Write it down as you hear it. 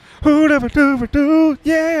Whatever do,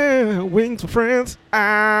 yeah. Wings with friends.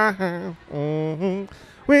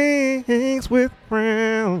 Wings with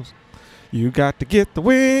friends. You got to get the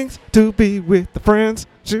wings to be with the friends.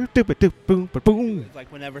 Boom, boom.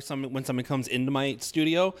 Like when someone comes into my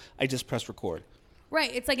studio, I just press record.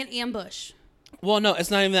 Right, it's like an ambush. Well, no,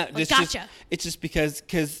 it's not even that. Like, It's gotcha. It's just because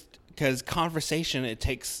conversation, it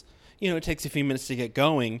takes a few minutes to get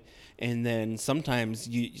going, and then sometimes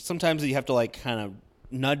you have to like kind of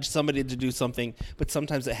nudge somebody to do something, but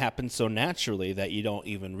sometimes it happens so naturally that you don't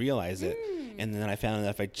even realize it. And then I found that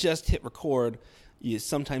if I just hit record,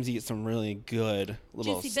 sometimes you get some really good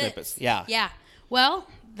little Juicy snippets. bits. Yeah. Yeah. Well,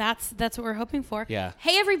 that's what we're hoping for. Yeah.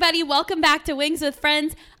 Hey, everybody. Welcome back to Wings with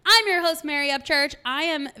Friends. I'm your host, Mary Upchurch. I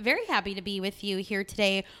am very happy to be with you here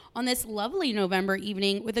today on this lovely November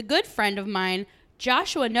evening with a good friend of mine,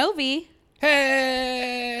 Joshua Novi.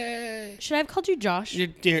 Hey. Should I have called you Josh?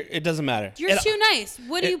 Dear, it doesn't matter. You're too nice.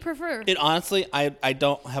 What do you prefer? It honestly, I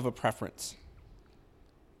don't have a preference.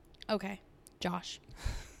 Okay. Josh.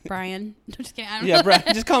 Brian. I'm just kidding. I don't Yeah, know. Brian.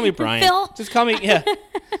 Just call me Brian. Phil. Just call me, yeah.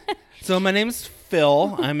 So my name's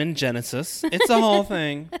Phil. I'm in Genesis. It's a whole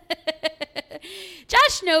thing.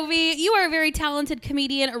 Josh Novi, you are a very talented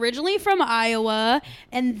comedian, originally from Iowa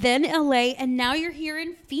and then LA, and now you're here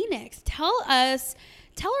in Phoenix. Tell our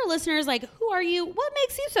listeners, like, who are you? What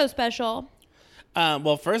makes you so special?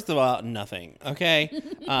 Well, first of all, nothing. Okay,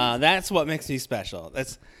 that's what makes me special.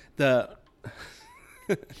 That's the.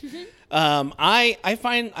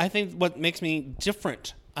 I think what makes me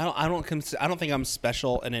different. I don't think I'm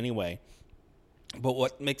special in any way. But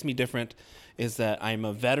what makes me different is that I'm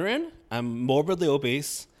a veteran. I'm morbidly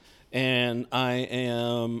obese, and I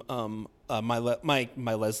am my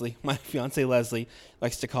Leslie, my fiance Leslie,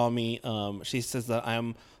 likes to call me. She says that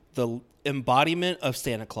I'm the embodiment of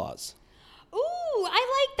Santa Claus. Ooh,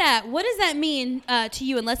 I like that. What does that mean to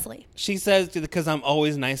you and Leslie? She says because I'm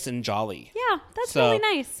always nice and jolly. Yeah, that's really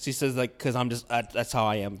nice. She says like because I'm just that's how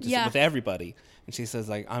I am with everybody, and she says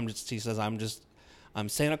like I'm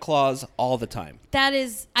Santa Claus all the time.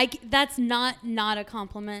 That's not a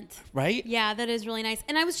compliment. Right? Yeah, that is really nice.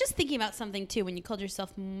 And I was just thinking about something too when you called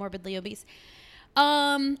yourself morbidly obese.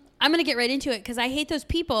 I'm gonna get right into it because I hate those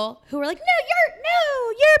people who are like,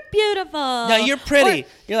 you're beautiful. No, you're pretty.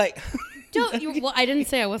 You're like. Well, I didn't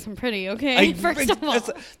say I wasn't pretty. Okay, first of all,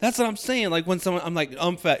 that's what I'm saying. Like when I'm like,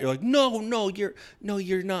 I'm fat. You're like, no, you're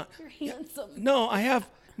not. You're handsome. No, I have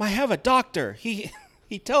a doctor. He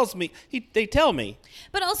tells me. They tell me.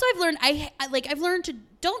 But also, I've learned to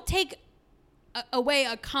don't take away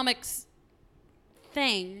a comics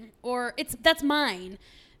thing, or that's mine.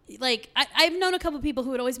 Like I've known a couple of people who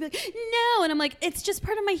would always be like, no, and I'm like, it's just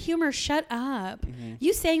part of my humor. Shut up. Mm-hmm.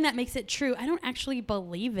 You saying that makes it true. I don't actually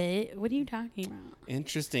believe it. What are you talking about?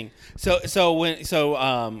 Interesting. Because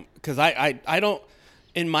I don't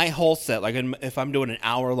in my whole set, like if I'm doing an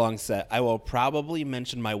hour-long set, I will probably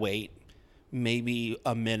mention my weight maybe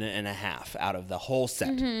a minute and a half out of the whole set.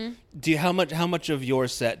 Mm-hmm. How much of your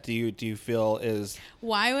set do you feel is?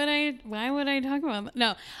 Why would I talk about that?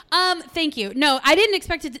 No. Thank you. No, I didn't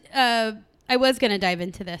expect it. I was gonna dive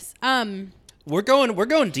into this. We're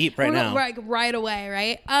going deep now. Right away,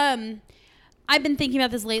 right? I've been thinking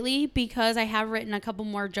about this lately because I have written a couple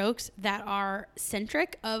more jokes that are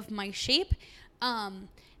centric of my shape.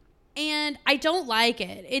 And I don't like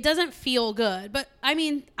it. It doesn't feel good. But, I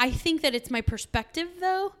mean, I think that it's my perspective,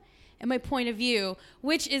 though, and my point of view,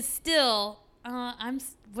 which is still, what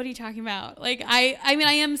are you talking about? Like, I mean,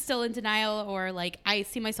 I am still in denial, or, like, I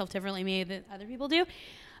see myself differently maybe than other people do.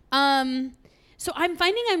 So I'm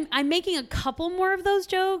finding I'm making a couple more of those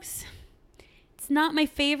jokes. It's not my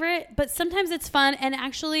favorite, but sometimes it's fun. And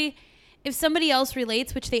actually, if somebody else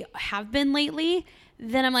relates, which they have been lately,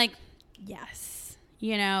 then I'm like, yes.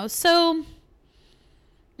 So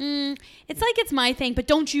it's like it's my thing, but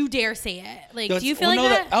don't you dare say it. Like, do you feel like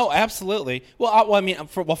that? Oh, absolutely. Well, I mean,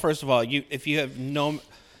 first of all, if you have known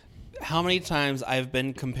how many times I've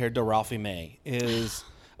been compared to Ralphie May is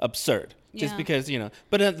absurd. Just because,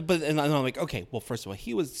 but and I'm like, okay, well, first of all,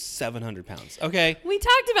 he was 700 pounds. Okay. We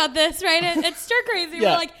talked about this, right? At Stir Crazy.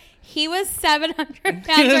 Yeah. We're like, he was 700 pounds.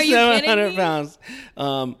 He was Are you 700 kidding me? pounds.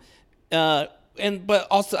 But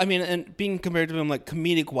also, I mean, and being compared to him, like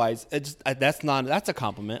comedic wise, that's a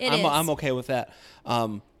compliment. I'm okay with that.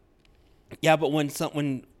 Yeah, but when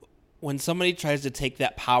somebody tries to take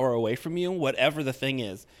that power away from you, whatever the thing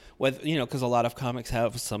is, because a lot of comics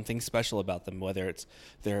have something special about them, whether it's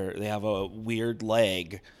they have a weird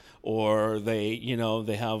leg, or they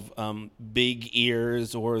have big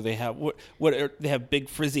ears, or they have they have big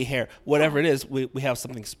frizzy hair, whatever it is, we have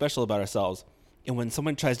something special about ourselves. And when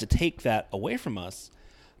someone tries to take that away from us,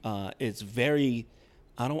 it's very,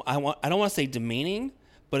 I don't want to say demeaning,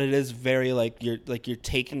 but it is very like you're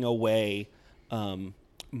taking away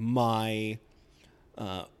my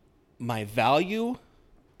value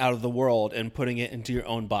out of the world and putting it into your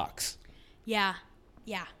own box. Yeah,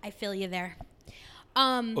 I feel you there.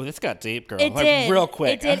 This got deep, girl. It did. Real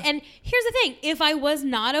quick. It did. And here's the thing. If I was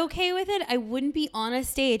not okay with it, I wouldn't be on a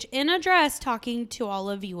stage in a dress talking to all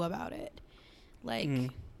of you about it.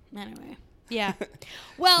 Anyway. Yeah.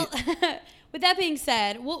 Well, with that being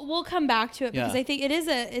said, we'll come back to it because I think it is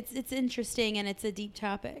it's interesting and it's a deep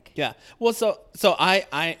topic. Yeah. Well, so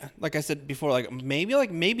I like I said before, like maybe a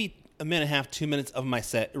minute and a half, 2 minutes of my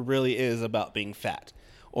set really is about being fat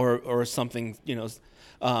or something,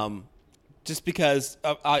 just because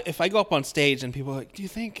if I go up on stage and people are like, do you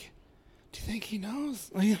think he knows?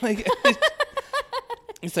 Like,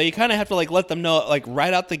 so you kind of have to like let them know, like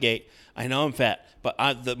right out the gate, I know I'm fat,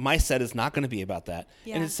 but my set is not going to be about that.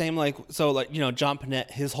 Yeah. And it's the same like John Panette,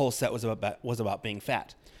 his whole set was about being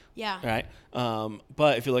fat. Yeah. Right.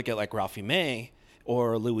 But if you look at like Ralphie May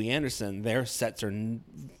or Louis Anderson, their sets are,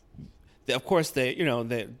 of course they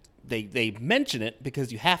mention it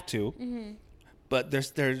because you have to. Mm-hmm. But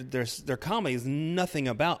their comedy is nothing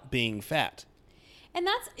about being fat. And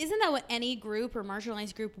isn't that what any group or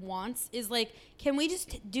marginalized group wants? Is like, can we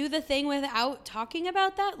just do the thing without talking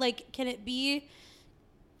about that? Like, can it be,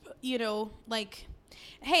 like,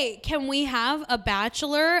 hey, can we have a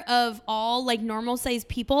bachelor of all like normal sized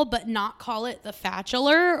people, but not call it the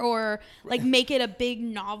Fatchelor or like make it a big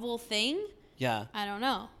novel thing? Yeah. I don't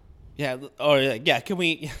know. Yeah. Oh yeah. Can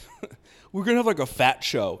we? We're going to have like a fat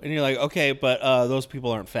show. And you're like, okay, but those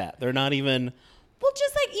people aren't fat. They're not even. Well,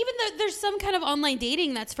 just like even though there's some kind of online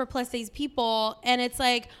dating that's for plus size people. And it's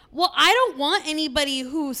like, well, I don't want anybody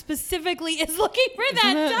who specifically is looking for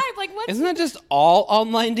that type. Like, isn't that just all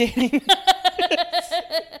online dating?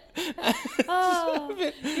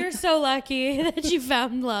 Oh, you're so lucky that you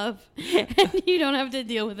found love. And you don't have to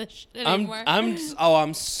deal with this shit anymore.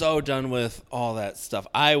 I'm so done with all that stuff.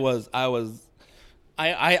 I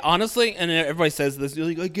honestly, and everybody says this,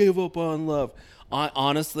 like, I gave up on love. I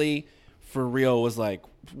honestly, for real, was like,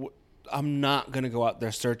 I'm not gonna go out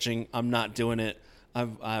there searching. I'm not doing it.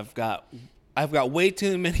 I've got way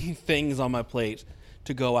too many things on my plate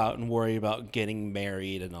to go out and worry about getting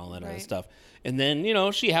married and all that other stuff. And then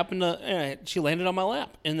she happened to she landed on my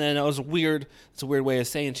lap, and then it was weird. It's a weird way of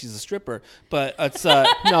saying she's a stripper, but it's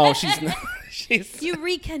no, she's not. You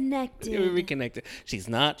reconnected. We reconnected. She's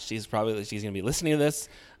not. She's gonna be listening to this.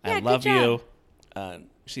 I love you.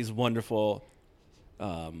 She's wonderful.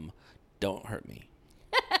 Don't hurt me.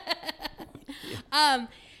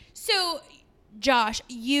 So Josh,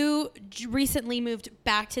 you recently moved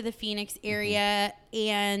back to the Phoenix area,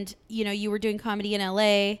 and you were doing comedy in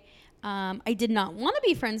LA. I did not want to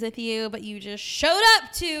be friends with you, but you just showed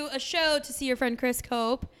up to a show to see your friend Chris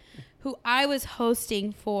Cope, who I was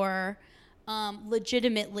hosting for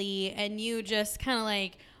legitimately, and you just kind of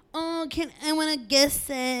like, oh, I want to guest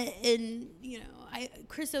it, and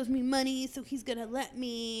Chris owes me money, so he's gonna let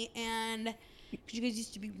me, and because you guys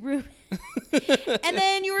used to be rude. And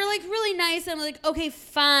then you were like really nice, and I'm like, okay,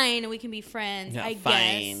 fine, we can be friends. Yeah, I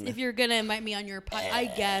guess if you're gonna invite me on your pod, I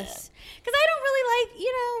guess, because I don't really like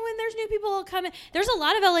when there's new people coming. There's a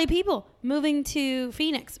lot of LA people moving to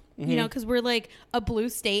Phoenix. Mm-hmm. Because we're like a blue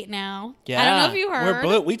state now. Yeah, I don't know if you heard.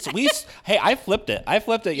 We're blue. We hey, I flipped it,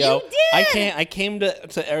 yo. You did. I came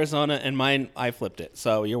to Arizona, and I flipped it.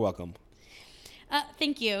 So you're welcome.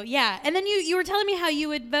 Thank you. Yeah, and then you were telling me how you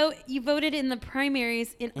would vote. You voted in the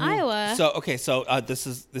primaries in Iowa. So this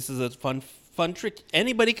is a fun trick.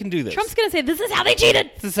 Anybody can do this. Trump's gonna say this is how they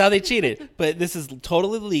cheated. This is how they cheated. But this is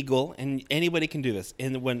totally legal, and anybody can do this.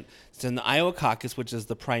 And when it's in the Iowa caucus, which is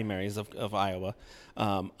the primaries of Iowa,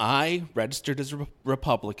 I registered as a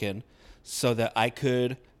Republican so that I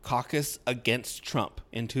could caucus against Trump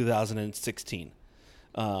in 2016,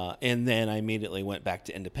 and then I immediately went back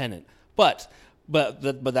to independent. But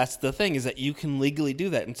that's the thing, is that you can legally do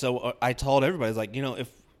that. And so I told everybody, I was like,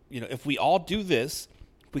 if we all do this,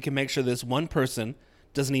 we can make sure this one person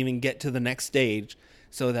doesn't even get to the next stage.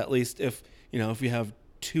 So that at least if you have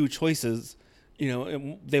two choices,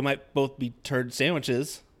 they might both be turd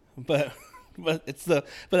sandwiches, but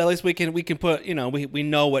at least we can put, we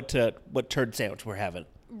know what turd sandwich we're having.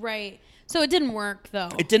 Right. So it didn't work though.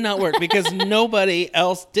 It did not work because nobody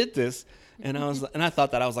else did this. And I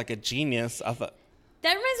thought that I was like a genius. I thought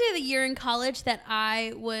that reminds me of the year in college that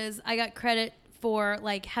I got credit for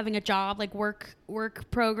like having a job, like work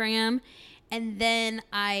program. And then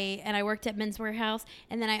I worked at Men's Warehouse,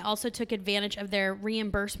 and then I also took advantage of their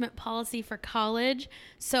reimbursement policy for college.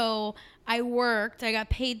 So I got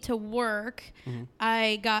paid to work. Mm-hmm.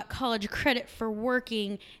 I got college credit for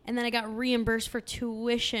working, and then I got reimbursed for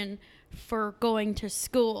tuition for going to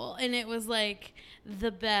school. And it was like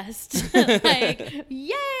the best. Like,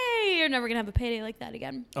 yay! You're never gonna have a payday like that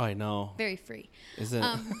again. Oh, I know. Very free. Is it?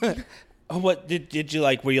 Oh, what did you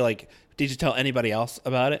like? Were you like? Did you tell anybody else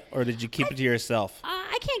about it, or did you keep it to yourself?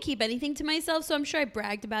 I can't keep anything to myself, so I'm sure I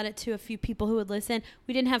bragged about it to a few people who would listen.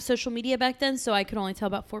 We didn't have social media back then, so I could only tell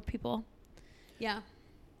about 4 people. Yeah.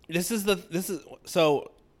 This is the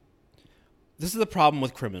problem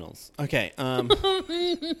with criminals. Okay. Go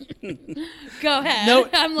ahead. No,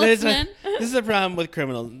 I'm listening. This is the problem with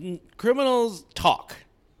criminals. Criminals talk.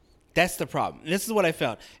 That's the problem. This is what I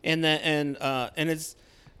found, and it's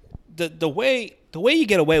the way you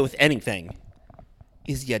get away with anything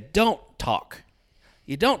is you don't talk.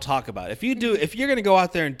 You don't talk about it. If you're going to go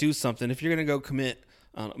out there and do something, if you're going to go commit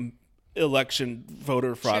election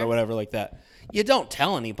voter fraud or whatever like that, you don't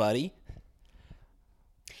tell anybody.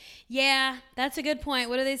 Yeah, that's a good point.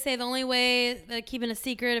 What do they say? The only way that keeping a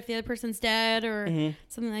secret if the other person's dead or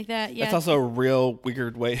something like that. Yeah, that's also a real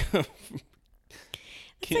weird way.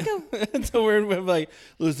 It's a weird way of like,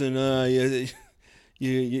 listen,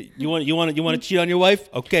 you want to cheat on your wife?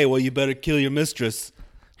 Okay, well you better kill your mistress.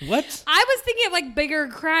 What? I was thinking of like bigger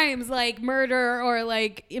crimes like murder or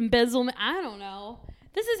like embezzlement. I don't know.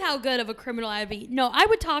 This is how good of a criminal I'd be. No, I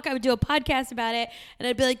would do a podcast about it, and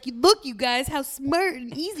I'd be like, look, you guys, how smart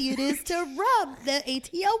and easy it is to rob the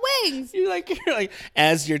ATL wings. You're like,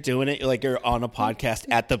 as you're doing it, you're on a podcast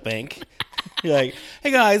at the bank. You're like,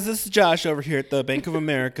 hey guys, this is Josh over here at the Bank of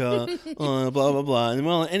America, blah, blah, blah. And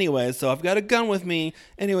well, anyway, so I've got a gun with me.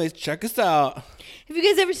 Anyways, check us out. Have you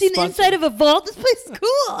guys ever seen the inside of a vault? This place is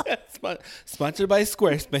cool. Sponsored by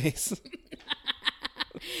Squarespace.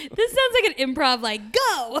 This sounds like an improv,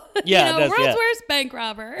 go. Yeah, world's worst bank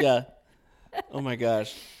robber. Yeah. Oh my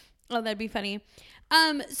gosh. Oh, that'd be funny.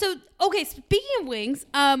 So speaking of wings,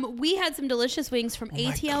 we had some delicious wings from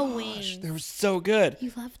ATL Wings. They were so good.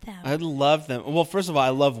 You loved them. I love them. Well, first of all, I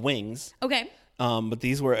love wings. Okay. But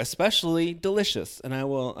these were especially delicious, and I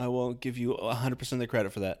will give you 100% of the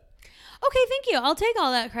credit for that. Okay, thank you. I'll take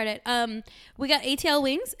all that credit. We got ATL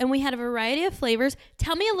wings, and we had a variety of flavors.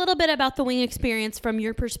 Tell me a little bit about the wing experience from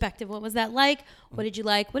your perspective. What was that like? What did you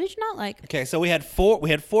like? What did you not like? Okay, so we had four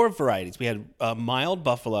varieties. We had mild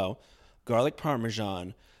buffalo, garlic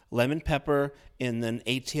parmesan, lemon pepper, and then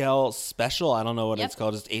ATL special. I don't know what it's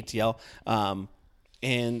called, just ATL.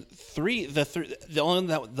 And the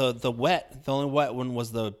only wet one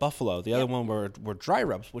was the buffalo. The other one were dry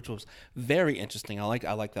rubs, which was very interesting. I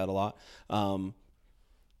like that a lot. I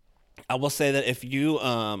will say that if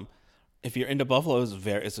you're into buffalo,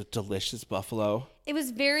 it's a delicious buffalo. It was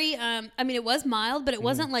very it was mild, but it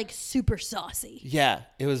wasn't super saucy. Yeah,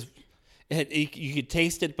 it was. You could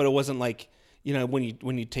taste it, but it wasn't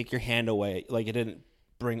when you take your hand away, it didn't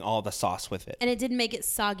bring all the sauce with it, and it didn't make it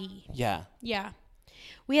soggy. Yeah.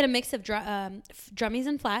 We had a mix of drummies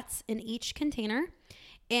and flats in each container.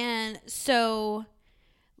 And so,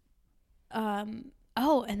 and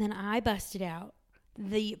then I busted out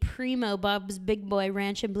the Primo Bub's Big Boy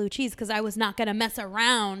Ranch and Blue Cheese because I was not going to mess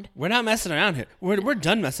around. We're not messing around here. We're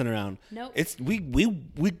done messing around. Nope. It's we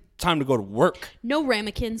time to go to work. No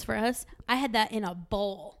ramekins for us. I had that in a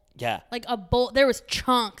bowl. Yeah. A bowl. There was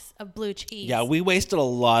chunks of blue cheese. Yeah, we wasted a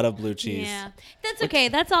lot of blue cheese. Yeah. That's okay.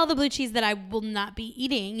 That's all the blue cheese that I will not be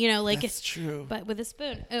eating, That's true. But with a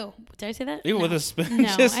spoon. Oh, did I say that? Even with a spoon?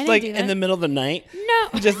 No, just I didn't do that. In the middle of the night?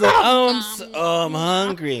 No. Just I'm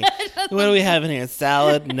hungry. What do we have in here?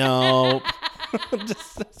 Salad? No.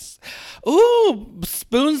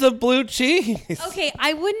 Spoons of blue cheese. Okay,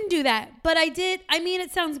 I wouldn't do that, but I did. I mean,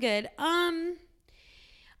 it sounds good.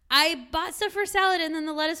 I bought stuff for salad, and then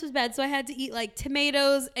the lettuce was bad, so I had to eat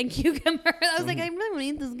tomatoes and cucumber. I was like, I really want to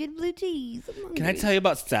eat this good blue cheese. Can I tell you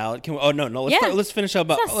about salad? Let's finish up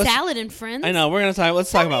about salad and friends. I know we're gonna talk.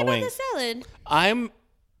 Let's talk about wings. The salad. I'm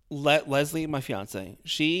Leslie, my fiance.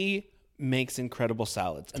 She makes incredible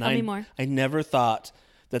salads, and Tell me more. I never thought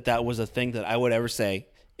that was a thing that I would ever say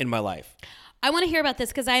in my life. I want to hear about this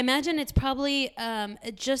because I imagine it's probably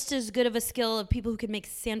just as good of a skill of people who can make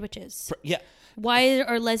sandwiches. Yeah. Why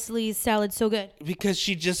are Leslie's salads so good? Because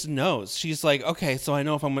she just knows. She's like, okay, so I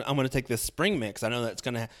know if I'm going to take this spring mix, I know that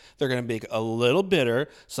they're going to be a little bitter.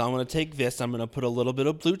 So I'm going to take this. I'm going to put a little bit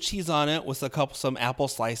of blue cheese on it with some apple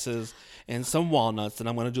slices and some walnuts, and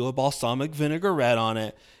I'm going to do a balsamic vinaigrette on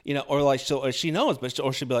it. Or like she knows,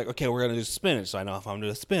 or she'll be like, okay, we're going to do spinach. So I know if I'm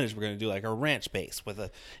doing spinach, we're going to do like a ranch base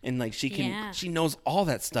and like she knows all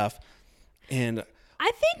that stuff. And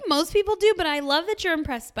I think most people do, but I love that you're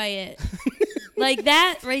impressed by it. Like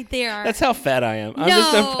that right there. That's how fat I am. I'm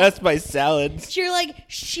just impressed by salads. You're like,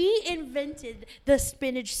 she invented the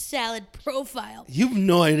spinach salad profile. You have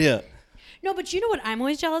no idea. No, but you know what I'm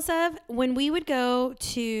always jealous of? When we would go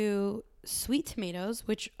to Sweet Tomatoes,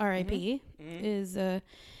 which R.I.P. is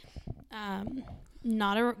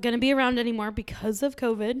not going to be around anymore because of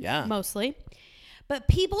COVID, mostly. But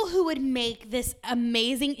people who would make this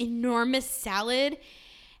amazing, enormous salad,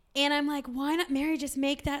 and I'm like, why not, Mary, just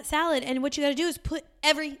make that salad? And what you got to do is put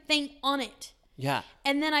everything on it. Yeah.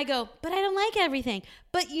 And then I go, but I don't like everything.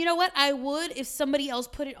 But you know what? I would if somebody else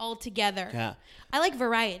put it all together. Yeah. I like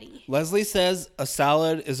variety. Leslie says a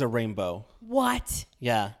salad is a rainbow. What?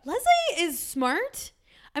 Yeah. Leslie is smart.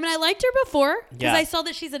 I mean, I liked her before because I saw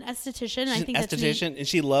that she's an esthetician. She's I think an esthetician, and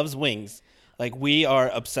she loves wings. Like, we are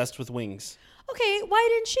obsessed with wings. Okay, why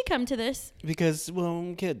didn't she come to this? Because,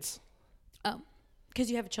 well, kids. Oh, because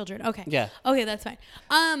you have children. Okay. Yeah. Okay, that's fine.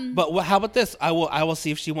 But how about this? I will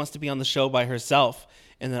see if she wants to be on the show by herself,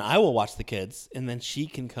 and then I will watch the kids, and then she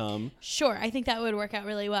can come. Sure, I think that would work out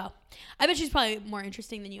really well. I bet she's probably more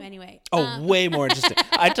interesting than you anyway. Oh, way more interesting.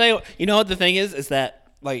 I tell you, you know what the thing is that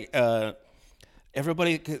like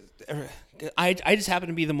everybody. I just happen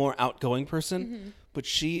to be the more outgoing person, but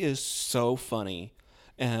she is so funny.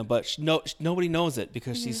 But nobody knows it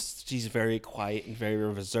because she's very quiet and very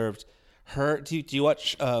reserved. Do you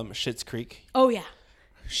watch Schitt's Creek? Oh yeah,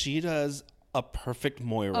 she does a perfect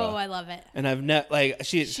Moira. Oh, I love it. And I've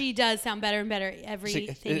she does sound better and better everything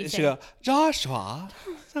you say. She go, Joshua,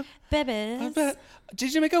 baby,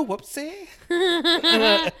 did you make a whoopsie?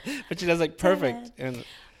 But she does like perfect. And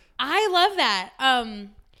I love that.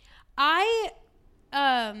 I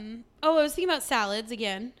was thinking about salads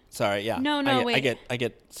again. Sorry, yeah. No, wait. I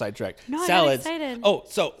get sidetracked. No, salads. I got excited. Oh,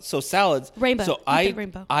 so salads. Rainbow. So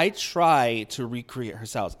rainbow. I try to recreate her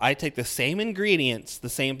salads. I take the same ingredients, the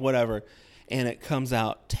same whatever, and it comes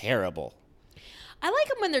out terrible. I like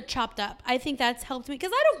them when they're chopped up. I think that's helped me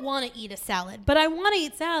because I don't want to eat a salad, but I want to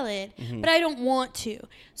eat salad, but I don't want to.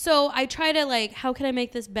 So I try to like, how can I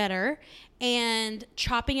make this better? And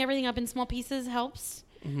chopping everything up in small pieces helps.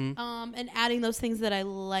 And adding those things that I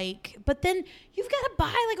like. But then you've got to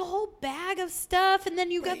buy like a whole bag of stuff, and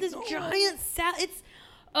then you've got this giant salad.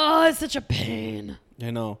 It's such a pain.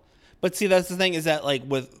 I know. But see, that's the thing is that like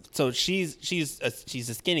she's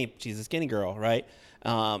a skinny girl, right?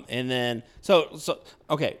 And then so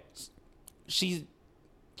okay, she's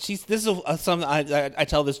this is something I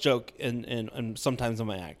tell this joke and sometimes in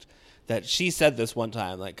my act that she said this one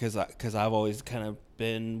time, like because I've always kind of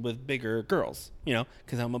been with bigger girls,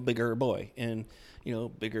 because I'm a bigger boy, and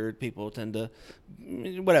bigger people tend to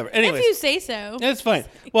whatever. Anyways, if you say so, it's fine.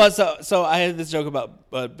 Well, so I had this joke about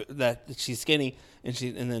that she's skinny, and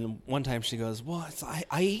then one time she goes, "Well,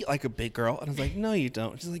 I eat like a big girl," and I was like, "No, you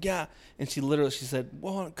don't." She's like, "Yeah," and she said,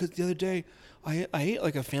 "Well, because the other day I ate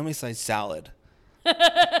like a family size salad," and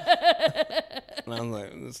I was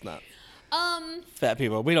like, "It's not." Fat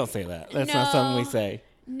people, we don't say that. That's not something we say.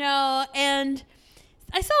 No, and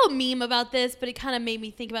I saw a meme about this, but it kind of made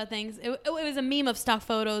me think about things. It was a meme of stock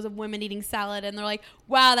photos of women eating salad, and they're like,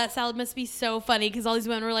 wow, that salad must be so funny, because all these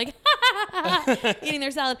women were like, eating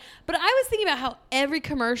their salad. But I was thinking about how every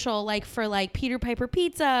commercial, like for like Peter Piper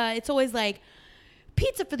Pizza, it's always like,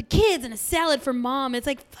 pizza for the kids and a salad for mom. It's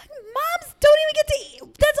like, moms don't even get to eat.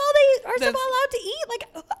 That's all they are allowed to eat? Like,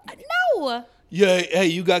 no. Yeah, hey,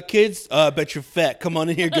 you got kids? I bet you're fat. Come on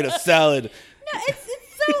in here, get a salad. No, it's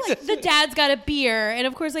so like the dad's got a beer, and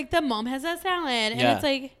of course, like the mom has a salad, and it's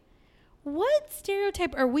like, what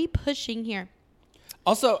stereotype are we pushing here?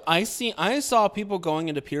 Also, I saw people going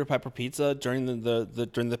into Peter Piper Pizza during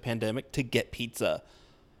the pandemic to get pizza.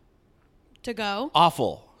 To go?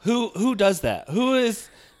 Awful. Who does that? Who's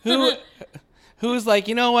like,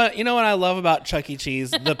 you know what I love about Chuck E.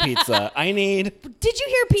 Cheese? The pizza. Did you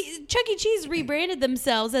hear Chuck E. Cheese rebranded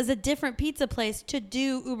themselves as a different pizza place to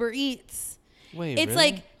do Uber Eats? Wait, it's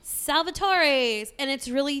really? like Salvatore's, and it's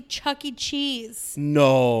really Chuck E. Cheese.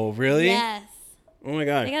 No, really? Yes. Oh my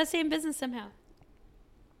God. They gotta stay in business somehow.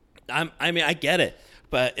 I mean, I get it,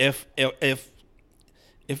 but if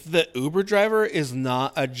if the Uber driver is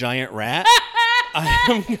not a giant rat, I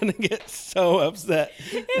am gonna get so upset.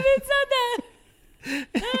 If it's not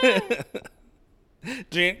that.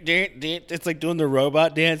 It's like doing the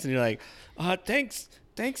robot dance, and you're like, thanks,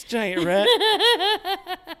 giant rat.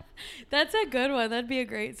 That's a good one. That'd be a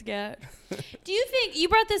great sketch. Do you think you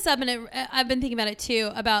brought this up, and I've been thinking about it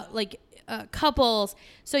too, about like couples.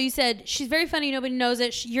 So you said she's very funny, nobody knows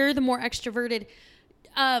it. You're the more extroverted.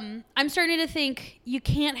 I'm starting to think you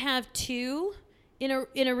can't have two in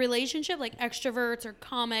a relationship, like extroverts or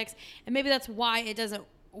comics, and maybe that's why it doesn't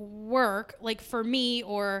work. Like for me,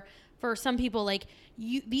 or for some people, like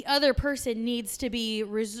the other person needs to be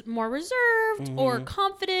more reserved or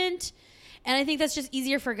confident, and I think that's just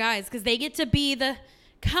easier for guys because they get to be the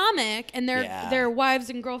comic, and their wives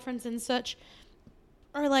and girlfriends and such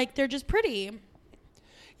are like, they're just pretty.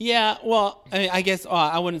 Yeah, well, I guess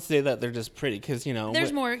I wouldn't say that they're just pretty because,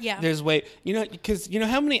 there's more, yeah. There's way, because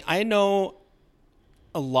how many, I know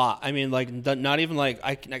a lot. I mean, like, not even like,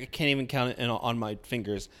 I can't even count it on my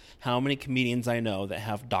fingers how many comedians I know that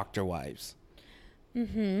have doctor wives.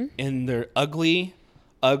 Mm-hmm. And they're ugly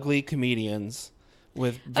comedians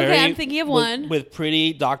with very... Okay, I'm thinking of one. With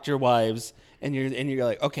pretty doctor wives, and you're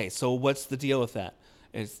like, okay, so what's the deal with that?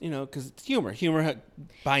 It's, because it's humor. Humor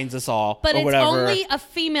binds us all, but or whatever. It's only a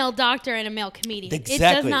female doctor and a male comedian. Exactly.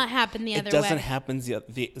 It does not happen the other way. It doesn't happen the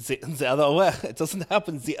other way. It doesn't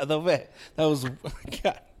happen the other way. That was...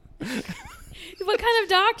 God. What kind of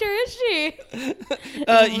doctor is she?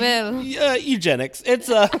 Eugenics. It's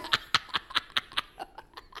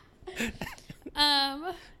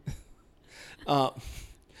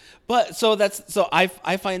But so I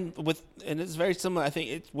find with, and it's very similar. I think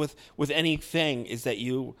it's with anything is that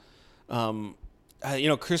you,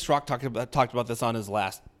 Chris Rock talked about this on the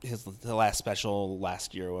last special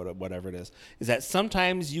last year or whatever it is that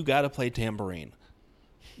sometimes you got to play tambourine,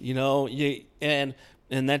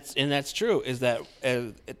 and that's true. Is that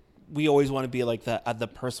we always want to be like the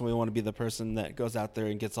person. We want to be the person that goes out there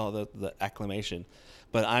and gets all the acclamation.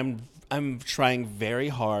 But I'm trying very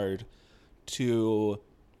hard to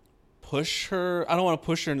push her. I don't want to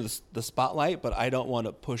push her into the spotlight, but I don't want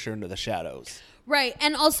to push her into the shadows. Right.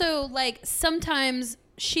 And also, like, sometimes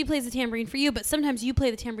she plays the tambourine for you, but sometimes you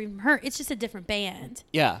play the tambourine for her. It's just a different band.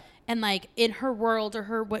 Yeah. And, like, in her world or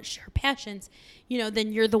her passions,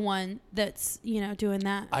 then you're the one that's, doing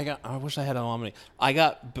that. I wish I had an alumni. I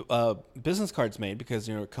got business cards made because,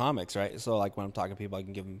 comics, right? So, like, when I'm talking to people, I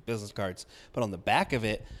can give them business cards. But on the back of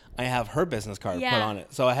it, I have her business card put on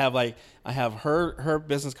it. So I have her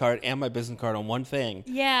business card and my business card on one thing.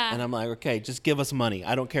 Yeah. And I'm like, okay, just give us money.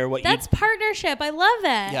 I don't care what That's partnership. I love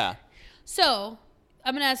that. Yeah. So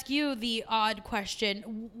I'm going to ask you the odd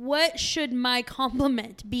question. What should my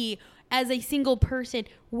compliment be as a single person?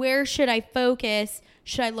 Where should I focus?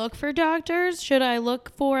 Should I look for doctors? Should I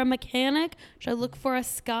look for a mechanic? Should I look for a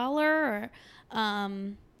scholar? Or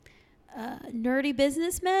nerdy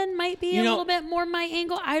businessmen might be a little bit more my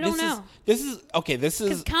angle. I don't know. This is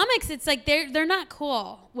because comics, it's like they're not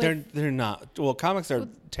cool. They're not. Well, comics are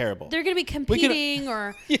terrible. They're gonna be competing,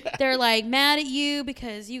 or they're like mad at you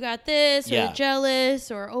because you got this, or they're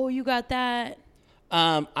jealous, or you got that.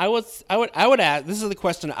 I would ask. This is the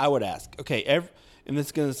question I would ask. Okay, and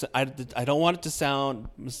it's gonna. I don't want it to sound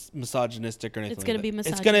misogynistic or anything. It's gonna be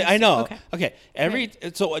misogynistic. It's gonna. I know. Okay.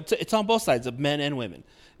 So it's on both sides of men and women.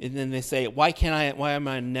 And then they say, why am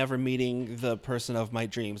I never meeting the person of my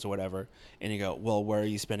dreams or whatever? And you go, well, where are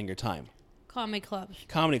you spending your time? Comedy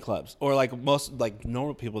clubs. Or like most like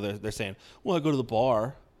normal people, they're saying, well, I go to the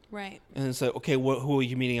bar. Right. And it's like, okay, who are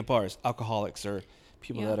you meeting at bars? Alcoholics or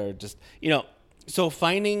people that are just, so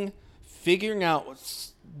figuring out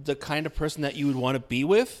the kind of person that you would want to be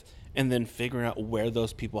with and then figuring out where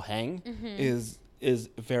those people hang is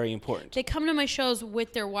very important. They come to my shows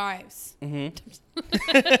with their wives. Mm-hmm.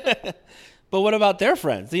 But what about their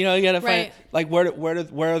friends? You got to find like where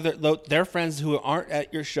are their friends who aren't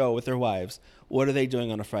at your show with their wives? What are they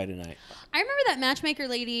doing on a Friday night? I remember that Matchmaker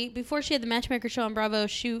lady before she had the Matchmaker show on Bravo.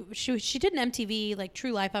 She did an MTV like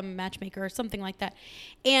True Life, I'm a Matchmaker or something like that.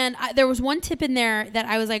 And there was one tip in there that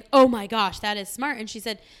I was like, oh my gosh, that is smart. And she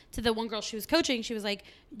said to the one girl she was coaching, she was like,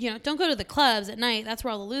 don't go to the clubs at night. That's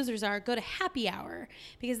where all the losers are. Go to happy hour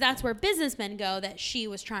because that's where businessmen go that she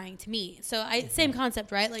was trying to meet. So same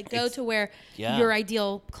concept, right? Like go to where your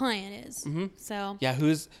ideal client is. Mm-hmm. So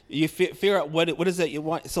you figure out what is it you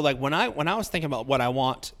want. So like when I was thinking about what I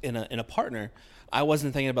want in a partner, I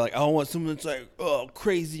wasn't thinking about like, I want someone that's like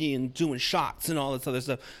crazy and doing shots and all this other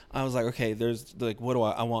stuff. I was like, okay, there's like, what do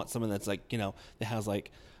I want someone that's like, that has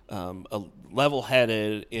like a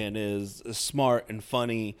level-headed and is smart and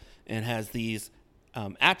funny and has these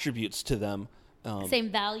attributes to them. Same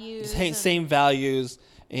values. Same values.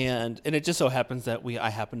 And it just so happens that I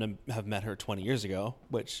happen to have met her 20 years ago,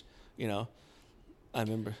 which, I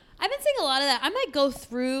remember. I've been seeing a lot of that. I might go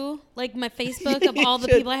through like my Facebook of all the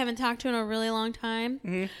people I haven't talked to in a really long time.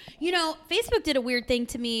 Mm-hmm. Facebook did a weird thing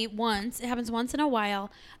to me once. It happens once in a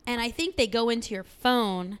while. And I think they go into your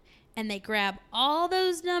phone and they grab all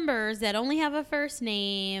those numbers that only have a first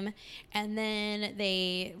name, and then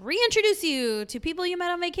they reintroduce you to people you met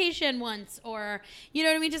on vacation once, or, you know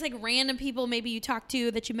what I mean? Just like random people maybe you talked to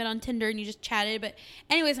that you met on Tinder and you just chatted. But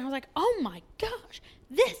anyways, I was like, oh my gosh,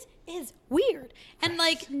 this is weird. And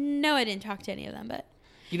like, no, I didn't talk to any of them, but.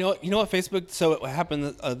 You know what Facebook, so it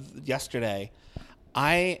happened yesterday.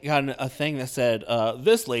 I got a thing that said,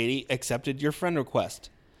 this lady accepted your friend request.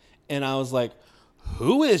 And I was like,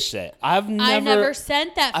 who is she? I never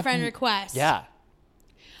sent that friend request. Yeah.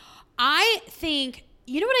 I think,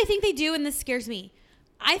 you know what I think they do, and this scares me?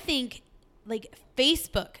 I think like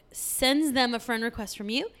Facebook sends them a friend request from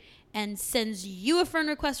you and sends you a friend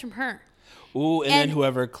request from her. Ooh, and then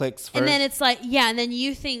whoever clicks first. And then it's like, yeah, and then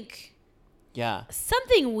you think, yeah,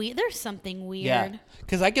 something weird. There's something weird. Yeah,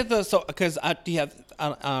 because I get because I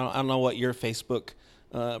don't know what your Facebook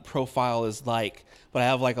profile is like, but I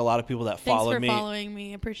have like a lot of people that follow me. Thanks for following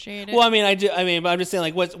me. Appreciate it. Well, I mean, I do. I mean, but I'm just saying,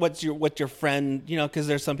 like, what's your friend? Because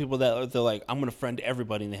there's some people that they're like, I'm gonna friend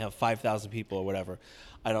everybody, and they have 5,000 people or whatever.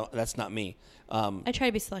 That's not me. I try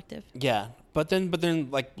to be selective. Yeah, but then,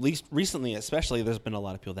 like, least recently, especially, there's been a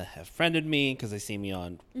lot of people that have friended me because they see me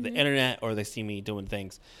on the internet or they see me doing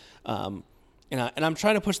things, and I'm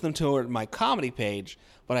trying to push them toward my comedy page,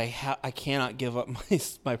 but I cannot give up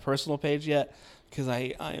my personal page yet because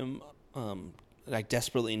I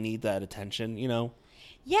desperately need that attention,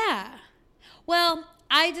 Yeah. Well,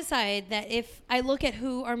 I decide that if I look at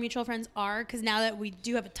who our mutual friends are, because now that we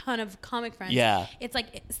do have a ton of comic friends, it's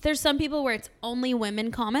like there's some people where it's only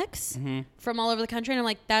women comics from all over the country, and I'm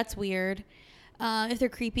like, that's weird. If they're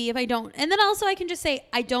creepy, if I don't, and then also I can just say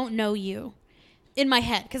I don't know you in my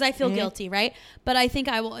head because I feel guilty, right? But I think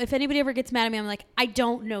I will. If anybody ever gets mad at me, I'm like, I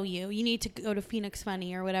don't know you. You need to go to Phoenix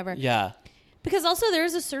Funny or whatever. Yeah. Because also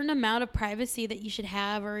there's a certain amount of privacy that you should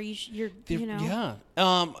have, or you're. Yeah.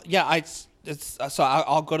 So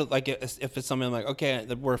I'll go to, like, if it's something I'm like, okay,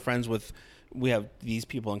 we're friends with, we have these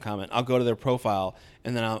people in common. I'll go to their profile,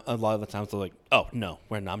 and then a lot of the times they're like, oh no,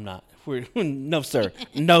 I'm not. No sir,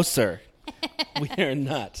 no sir, we are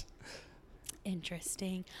not.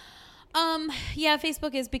 Interesting. Yeah,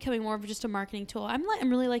 Facebook is becoming more of just a marketing tool.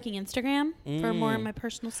 I'm really liking Instagram for more of my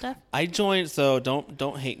personal stuff. I joined, so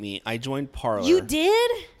don't hate me. I joined Parler. You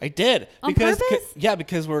did? I did. On purpose?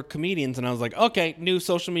 Because we're comedians, and I was like, okay, new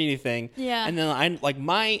social media thing. Yeah. And then I like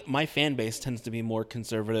my fan base tends to be more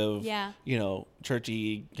conservative,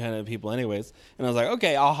 churchy kind of people anyways. And I was like,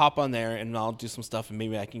 okay, I'll hop on there and I'll do some stuff and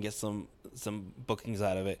maybe I can get some bookings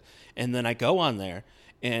out of it. And then I go on there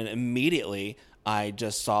and immediately I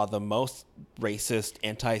just saw the most racist,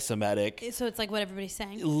 anti-Semitic. So it's like what everybody's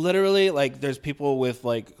saying. Literally, like, there's people with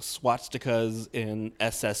like swastikas and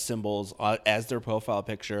SS symbols as their profile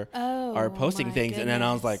picture are posting things, and then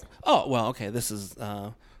I was like, oh well, okay, this is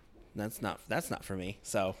that's not for me.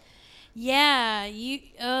 So yeah,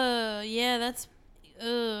 that's.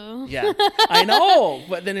 Yeah, I know,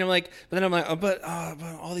 but then I'm like, but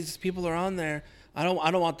all these people are on there. I don't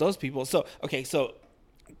want those people. So okay, so.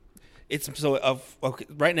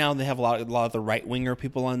 Right now they have a lot of the right winger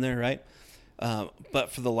people on there, right?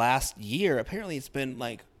 But for the last year, apparently it's been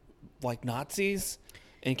like Nazis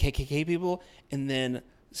and KKK people, and then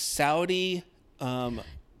Saudi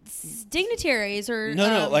dignitaries or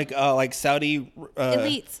like Saudi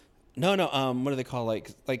elites. No, what do they call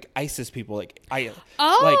like ISIS people? I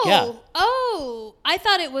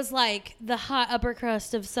thought it was like the hot upper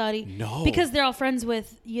crust of Saudi. No, because they're all friends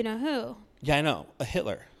with you know who. Yeah, I know,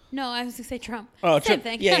 Hitler. No, I was going to say Trump. Oh, Same Trump.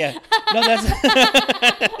 thing. Yeah. No, that's...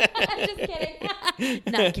 I'm just kidding.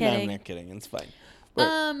 Not kidding. No, I'm not kidding. It's fine. But,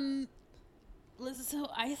 so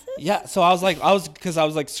ISIS? Yeah, so I was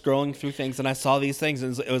scrolling through things and I saw these things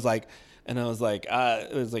and it was like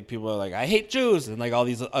people are like, I hate Jews, and like all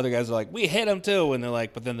these other guys are like, we hate them too, and they're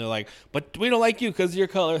like, but we don't like you because of your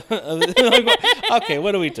color. Okay,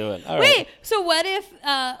 what are we doing? All right. Wait, so what if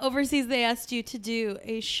overseas they asked you to do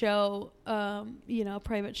a show, a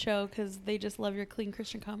private show because they just love your clean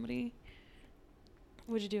Christian comedy?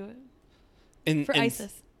 Would you do it? For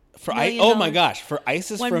ISIS. Oh my gosh, for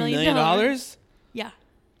ISIS for $1 million? Yeah.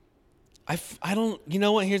 I don't. You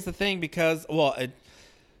know what? Here's the thing, because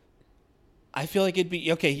I feel like it'd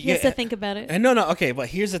be okay. He has to think about it. No. Okay, but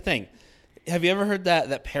here's the thing. Have you ever heard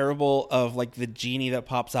that parable of like the genie that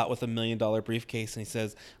pops out with $1 million briefcase and he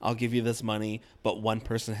says, "I'll give you this money, but one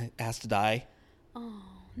person has to die"? Oh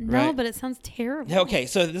no, right? But it sounds terrible. Okay,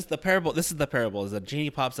 so this is the parable. Is a genie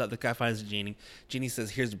pops out. The guy finds a genie. Genie says,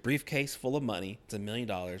 "Here's a briefcase full of money. It's $1 million.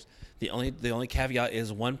 The only caveat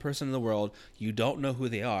is one person in the world you don't know who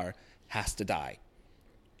they are has to die.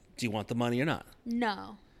 Do you want the money or not?"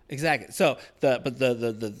 No. Exactly. So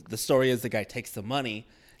the story is the guy takes the money.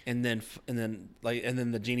 And then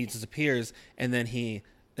the genie disappears, and then he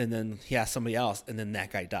asks somebody else, and then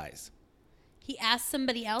that guy dies. He asked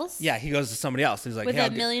somebody else? Yeah, he goes to somebody else. And he's like, with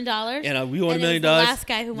 $1 million? We won $1 million. The last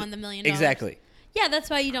guy who won the $1 million. Exactly. Yeah, that's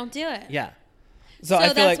why you don't do it. Yeah. So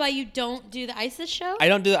I that's why you don't do the ISIS show? I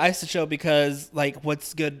don't do the ISIS show because, like,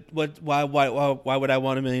 what's good? Why would I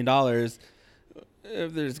want $1 million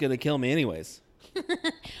if they're just gonna kill me anyways?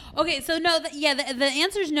 Okay, so no, the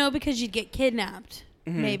answer is no because you'd get kidnapped.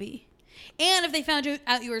 Mm-hmm. Maybe. And if they found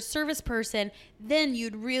out you were a service person, then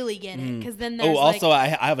you'd really get it. Because then there's also I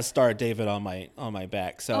have a Star of David on my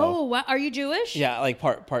back. So. Oh, wow. Are you Jewish? Yeah, like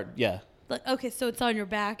part. Yeah. Like, okay, so it's on your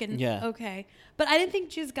back and yeah. Okay, but I didn't think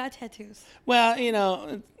Jews got tattoos.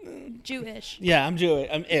 Well, Jewish. Yeah, I'm Jewish.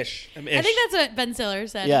 I'm ish. I think that's what Ben Stiller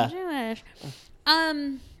said. Yeah. I'm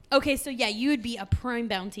Jewish. Okay, so yeah, you would be a prime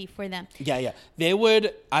bounty for them. Yeah. They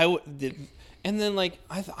would. I would. And then like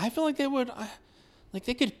I feel like they would. Like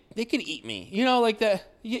they could eat me, like that.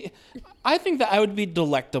 I think that I would be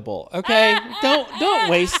delectable. Okay, don't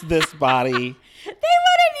waste this body. They wouldn't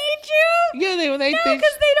eat you. Yeah, they because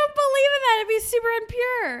they don't believe in that. It'd be super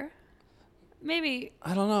impure. Maybe.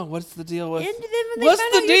 I don't know. What's the deal with? What's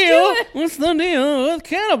the deal? What's the deal with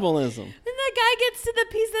cannibalism? Then the guy gets to the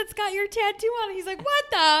piece that's got your tattoo on it. He's like, "What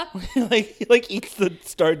the?" he eats the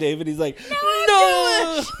Star of David. He's like,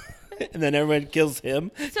 "No." And then everyone kills him.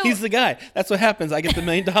 So, he's the guy. That's what happens. I get the $1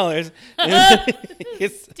 million.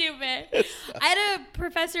 Stupid. I had a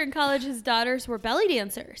professor in college. His daughters were belly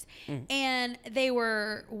dancers. And they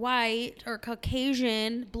were white or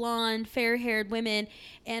Caucasian, blonde, fair-haired women.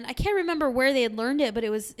 And I can't remember where they had learned it, but it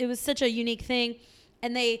was such a unique thing.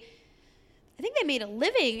 And I think they made a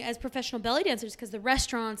living as professional belly dancers because the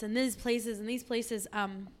restaurants and these places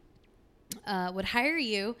would hire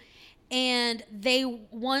you. And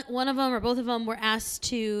one of them or both of them were asked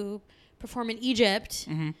to perform in Egypt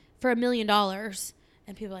for $1 million.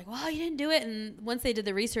 And people were like, well, you didn't do it. And once they did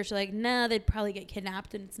the research, they're like, nah, they'd probably get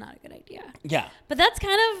kidnapped and it's not a good idea. Yeah. But that's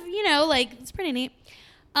kind of, it's pretty neat.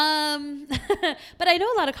 But I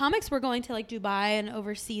know a lot of comics were going to like Dubai and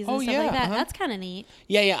overseas and stuff like that. Uh-huh. That's kind of neat.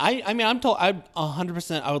 Yeah. I mean, I'm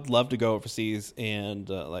 100%, I would love to go overseas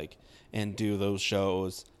and and do those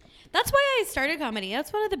shows. That's why I started comedy.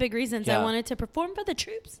 That's one of the big reasons I wanted to perform for the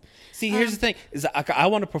troops. See, here's the thing: is I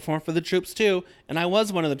want to perform for the troops too, and I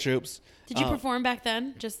was one of the troops. Did you perform back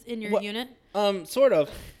then, just in your unit? Sort of.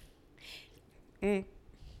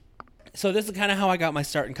 So this is kind of how I got my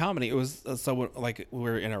start in comedy. It was we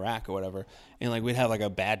were in Iraq or whatever, and we'd have a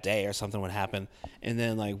bad day or something would happen, and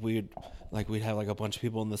then we'd have a bunch of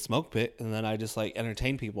people in the smoke pit, and then I just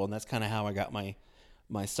entertain people, and that's kind of how I got my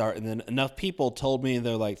start. And then enough people told me,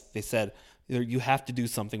 they said, you have to do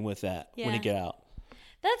something with that when you get out.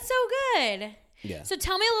 That's so good. Yeah. So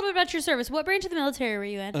tell me a little bit about your service. What branch of the military were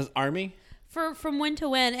you in? It was Army. From when to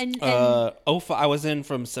when? And I was in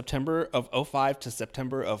from September of 2005 to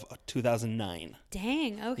September of 2009.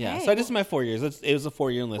 Dang, okay. Yeah, so I did my 4 years. It was a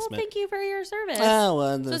 4-year enlistment. Well, thank you for your service. Oh,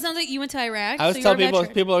 well, so it sounds like you went to Iraq. I was telling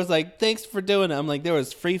people was like, thanks for doing it. I'm like, there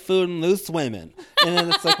was free food and loose women. And then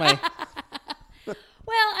it's my...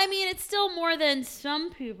 Well, I mean, it's still more than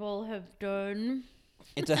some people have done.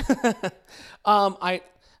 There's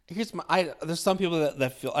some people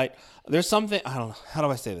that feel there's something, I don't know, how do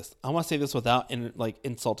I say this? I want to say this without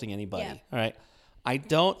insulting anybody. Yeah. All right. I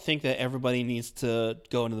don't think that everybody needs to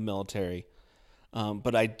go into the military.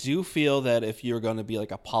 But I do feel that if you're going to be a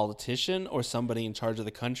politician or somebody in charge of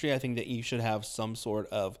the country, I think that you should have some sort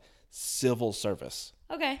of civil service.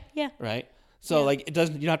 Okay. Yeah. Right. So it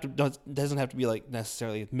doesn't have to be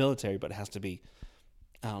necessarily military, but it has to be,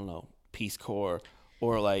 I don't know, Peace Corps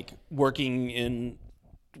or working in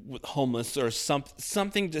with homeless or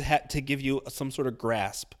something to give you some sort of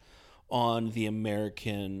grasp on the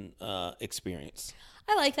American experience.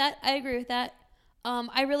 I like that. I agree with that.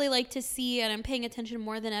 I really like to see, and I'm paying attention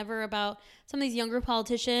more than ever about some of these younger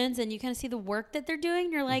politicians, and you kind of see the work that they're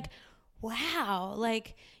doing. You're like, wow,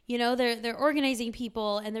 You know, they're organizing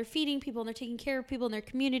people and they're feeding people and they're taking care of people in their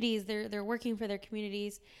communities. They're working for their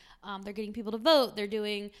communities. They're getting people to vote. They're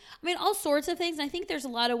doing, I mean, all sorts of things. And I think there's a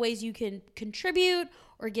lot of ways you can contribute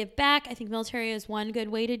or give back. I think military is one good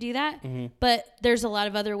way to do that. Mm-hmm. But there's a lot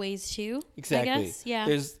of other ways too. Exactly. I guess.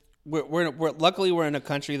 Yeah. We're luckily we're in a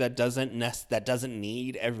country that doesn't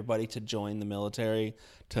need everybody to join the military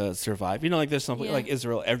to survive. You know, like there's some like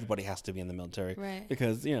Israel, everybody has to be in the military, right?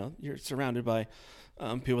 Because you know you're surrounded by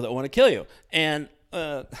people that want to kill you. And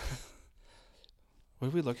what are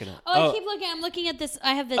we looking at? I keep looking. I'm looking at this.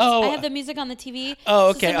 I have the music on the TV. Oh,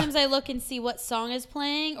 okay. So sometimes I look and see what song is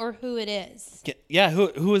playing or who it is. Yeah,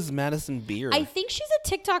 who is Madison Beer? I think she's a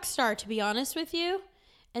TikTok star, to be honest with you.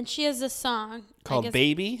 And she has a song called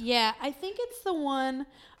Baby. Yeah, I think it's the one.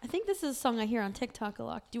 I think this is a song I hear on TikTok a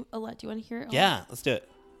lot. Do you want to hear it? Yeah, let's do it.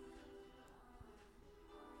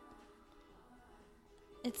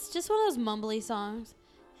 It's just one of those mumbly songs.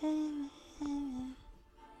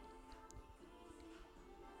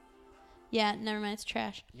 Yeah, never mind. It's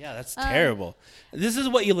trash. Yeah, that's terrible. This is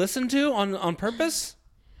what you listen to on purpose?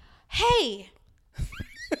 Hey,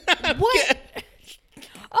 what?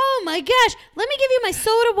 Oh my gosh, let me give you my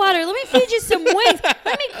soda water. Let me feed you some wings.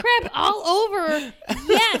 Let me crap all over.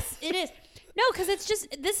 Yes, it is. No, because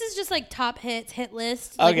this is just like top hits, hit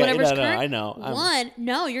list. Like okay, whatever's no, current. I know.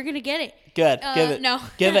 No, you're going to get it. Good, give it. No.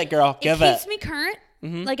 Give it, girl, give it. It keeps me current.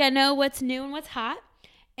 Mm-hmm. Like I know what's new and what's hot.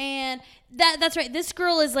 And that's right. This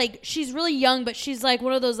girl is like, she's really young, but she's like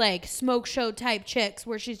one of those like smoke show type chicks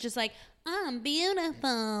where she's just like, I'm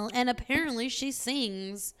beautiful. And apparently she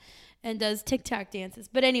sings and does TikTok dances.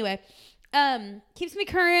 But anyway, keeps me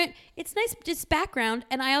current. It's nice, just background.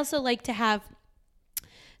 And I also like to have,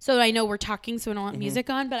 so I know we're talking, so I don't want music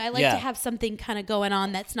on, but I like to have something kind of going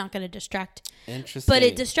on that's not going to distract. Interesting. But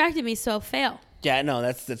it distracted me, so fail. Yeah, no,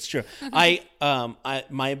 that's true. My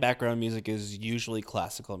background music is usually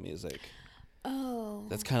classical music. Oh.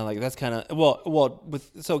 That's kind of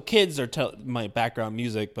so kids are my background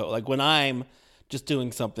music, but like when I'm just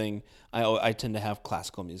doing something, I tend to have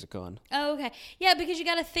classical music on. Oh, okay. Yeah, because you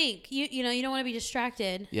got to think. You know, you don't want to be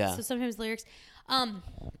distracted. Yeah. So sometimes lyrics.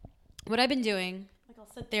 What I've been doing, like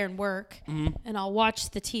I'll sit there and work, and I'll watch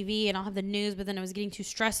the TV, and I'll have the news, but then it was getting too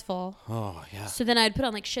stressful. Oh, yeah. So then I'd put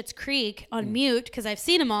on like Schitt's Creek on mute because I've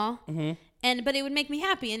seen them all. Mm-hmm. But it would make me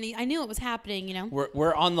happy, and I knew it was happening. You know.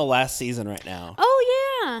 We're on the last season right now.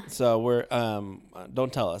 Oh yeah. So we're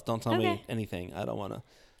don't tell us. Don't tell me anything. I don't want to.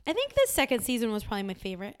 I think the second season was probably my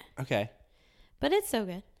favorite. Okay. But it's so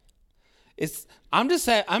good. I'm just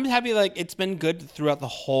saying, I'm happy like it's been good throughout the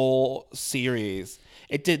whole series.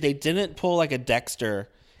 They didn't pull like a Dexter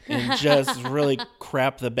and just really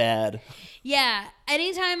crap the bed. Yeah.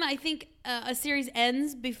 Anytime I think a series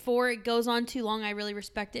ends before it goes on too long, I really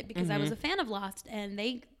respect it because I was a fan of Lost and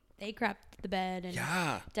they crapped the bed and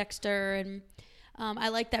Dexter and I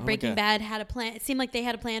like that Breaking Bad had a plan. It seemed like they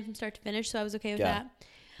had a plan from start to finish, so I was okay with that.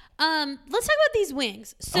 Let's talk about these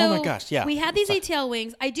wings. So oh my gosh, yeah. We had these ATL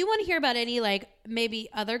wings. I do want to hear about any like maybe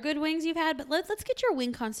other good wings you've had, but let's get your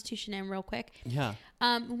wing constitution in real quick. Yeah.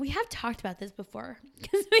 We have talked about this before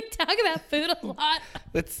because we talk about food a lot.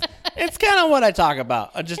 It's kind of what I talk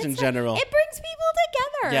about, just in general. It brings people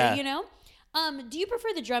together, yeah. You know? Do you prefer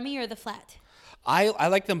the drummy or the flat? I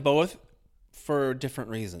like them both for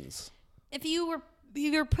different reasons. If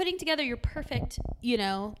you're putting together your perfect, you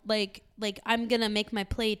know, like I'm gonna make my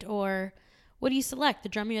plate, or what do you select, the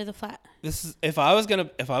drummy or the flat? This is if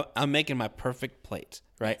I'm making my perfect plate,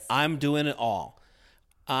 right? Yes. I'm doing it all.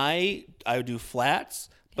 I do flats,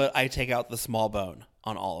 but I take out the small bone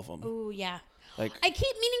on all of them. Oh yeah. Like I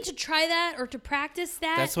keep meaning to try that or to practice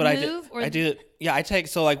that. That's what move, I do. Yeah, I take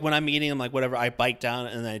so like when I'm eating, I'm like whatever. I bite down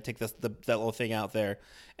and then I take that little thing out there,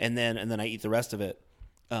 and then I eat the rest of it.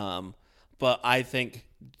 But I think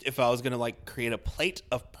if I was going to like create a plate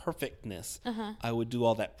of perfectness, I would do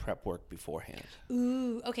all that prep work beforehand.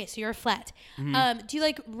 Ooh, okay. So you're a flat. Do you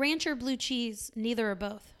like ranch or blue cheese? Neither or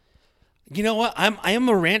both? You know what? I am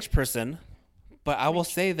a ranch person, but I will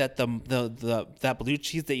say that that blue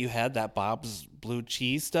cheese that you had, that Bob's blue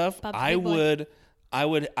cheese stuff, I would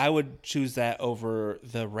choose that over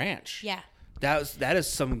the ranch. Yeah. That is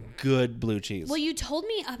some good blue cheese. Well, you told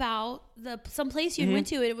me about some place you went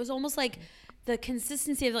to. It was almost like the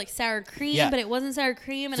consistency of like sour cream, but it wasn't sour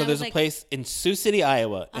cream. And so there's a place in Sioux City,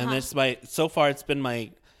 Iowa, and it's so far it's been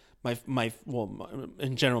my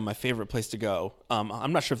in general my favorite place to go.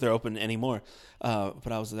 I'm not sure if they're open anymore,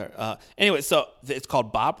 but I was there. Anyway, so it's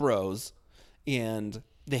called Bob Rose, and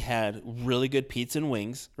they had really good pizza and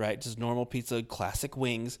wings, right? Just normal pizza, classic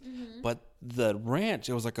wings. But the ranch,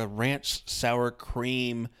 it was like a ranch sour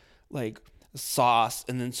cream, like sauce,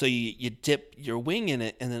 and then so you dip your wing in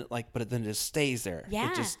it, and then but then it just stays there.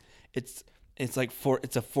 Yeah. It's like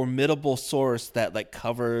it's a formidable source that like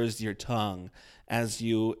covers your tongue as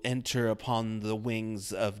you enter upon the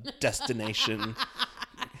wings of destination.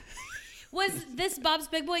 Was this Bob's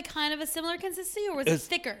Big Boy kind of a similar consistency, or was it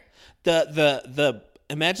thicker? The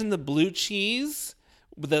imagine the blue cheese.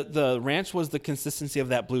 The ranch was the consistency of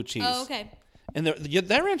that blue cheese. Oh, okay. And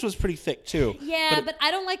that ranch was pretty thick too. Yeah, but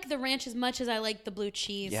I don't like the ranch as much as I like the blue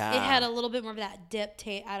cheese. Yeah. It had a little bit more of that dip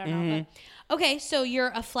taste. I don't know. But, okay, so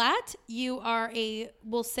you're a flat. You are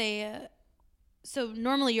so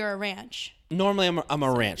normally you're a ranch. Normally I'm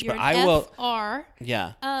a ranch, You're but an I will. FR.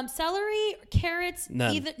 Yeah. Celery, carrots,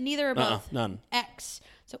 None. neither or both. None. X.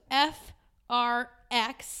 So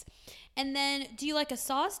FRX. And then do you like a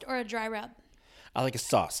sauced or a dry rub? I like a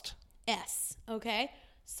sauced. S. Okay.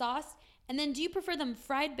 Sauce. And then do you prefer them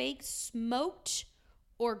fried, baked, smoked,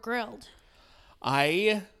 or grilled?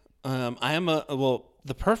 I am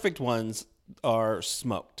the perfect ones are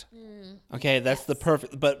smoked. Okay, that's the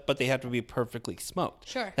perfect, but they have to be perfectly smoked.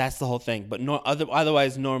 Sure. That's the whole thing. But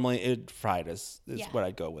otherwise, normally fried is what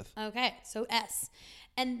I'd go with. Okay, so S.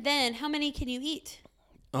 And then how many can you eat?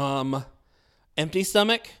 Empty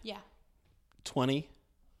stomach. Yeah. 20.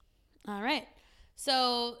 All right.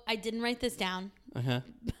 So I didn't write this down. Uh-huh.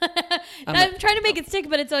 I'm trying to make it stick,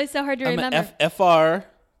 but it's always so hard to remember. FR.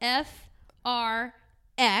 FRX.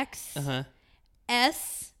 Uh-huh.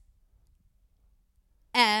 S.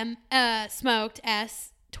 Smoked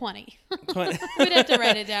S 20. We'd have to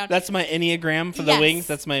write it down. That's my Enneagram for the wings.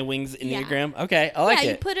 That's my wings Enneagram. Yeah. Okay, I like it.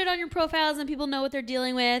 Yeah, you put it on your profiles and people know what they're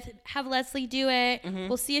dealing with. Have Leslie do it. Mm-hmm.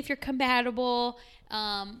 We'll see if you're compatible,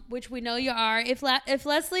 which we know you are. If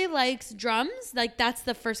Leslie likes drums, like that's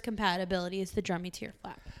the first compatibility is the drummy to your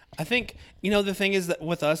flat. I think, the thing is that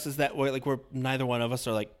with us is that we're neither one of us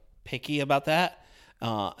are like picky about that.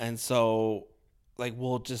 And so like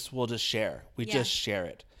we'll just share. We just share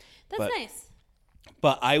it. That's nice.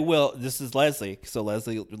 But I will. This is Leslie. So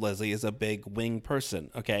Leslie is a big wing person.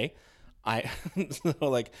 Okay, so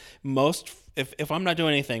like most. If I'm not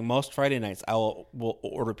doing anything, most Friday nights we'll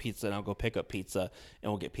order pizza and I'll go pick up pizza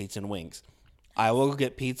and we'll get pizza and wings. I will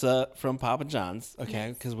get pizza from Papa John's.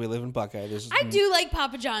 Okay, because we live in Buckeye. I do like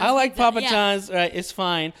Papa John's. I like Papa John's. Right, it's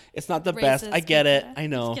fine. It's not the best. I get it. I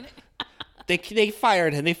know. They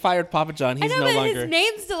fired him. They fired Papa John. He's no longer. His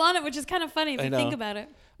name's still on it, which is kind of funny if you think about it.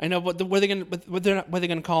 I know, but what are they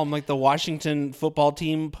gonna call him? Like the Washington football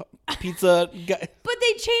team pizza guy? But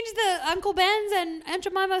they changed the Uncle Ben's and Aunt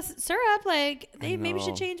Jemima syrup. Like they maybe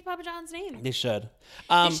should change Papa John's name. They should.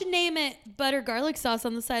 They should name it butter garlic sauce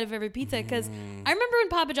on the side of every pizza. Because I remember when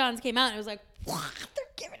Papa John's came out, it was like, what? They're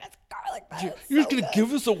giving us garlic butter. You're just gonna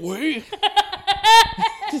give us away?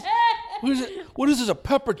 What is it? What is this? A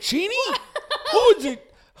peppercini? Who is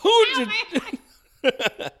it?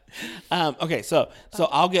 Okay, so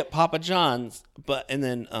I'll get Papa John's, and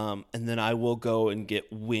then I will go and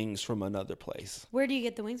get wings from another place. Where do you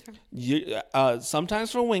get the wings from?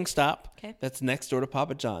 Sometimes from Wingstop. Okay. That's next door to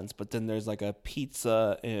Papa John's, but then there's like a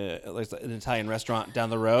pizza, like an Italian restaurant down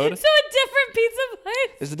the road. So a different pizza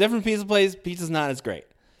place. It's a different pizza place. Pizza's not as great,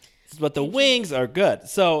 but the wings are good.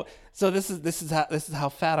 So this is how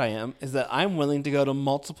fat I am. Is that I'm willing to go to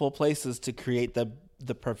multiple places to create the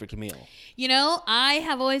perfect meal. I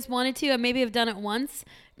have always wanted to, and maybe have done it once,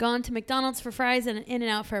 gone to McDonald's for fries and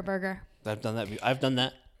In-N-Out for a burger. I've done that. I've done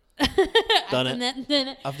that.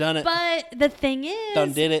 I've done it. But the thing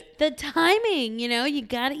is, did it. The timing, you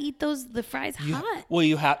got to eat the fries hot. Well,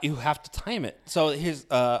 you have to time it. So here's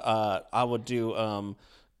I would do I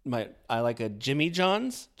like a Jimmy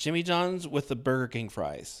John's with the Burger King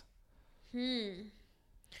fries. Burger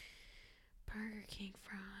King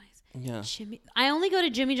fries. Yeah. I only go to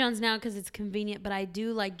Jimmy John's now because it's convenient, but I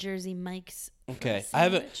do like Jersey Mike's. Okay, I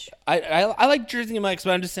like Jersey Mike's,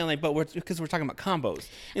 but I'm just saying because we're talking about combos.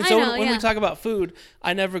 And so when we talk about food,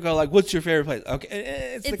 I never go like, "What's your favorite place?"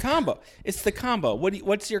 Okay, it's the combo. It's the combo.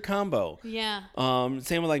 What's your combo? Yeah.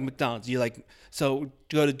 Same with like McDonald's. You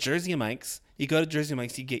go to Jersey Mike's. You go to Jersey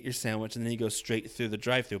Mike's, you get your sandwich, and then you go straight through the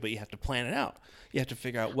drive-thru. But you have to plan it out. You have to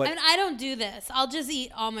figure out what. I mean, I don't do this. I'll just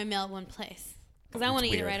eat all my meal at one place. Because I want to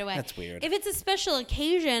eat it right away. That's weird. If it's a special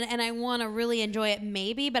occasion and I want to really enjoy it,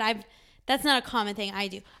 maybe. But that's not a common thing I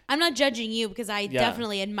do. I'm not judging you because I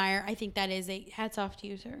definitely admire. I think that is hats off to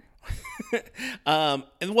you, sir.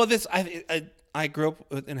 I grew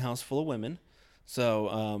up in a house full of women,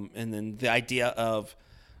 so and then the idea of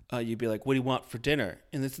you'd be like, "What do you want for dinner?"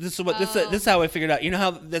 And this is how I figured out. You know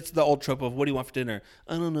how that's the old trope of "What do you want for dinner?"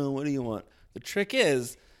 I don't know. What do you want? The trick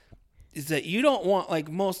is that you don't want like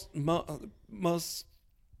most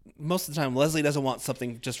most of the time Leslie doesn't want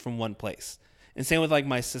something just from one place. And same with like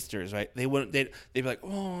my sisters, right? They'd be like,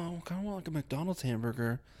 oh, I kind of want like a McDonald's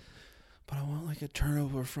hamburger, but I want like a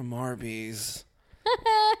turnover from Arby's.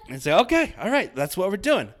 And say, okay, all right, that's what we're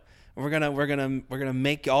doing. We're gonna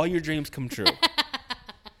make all your dreams come true.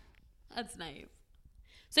 That's nice.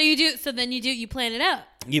 Then you plan it out.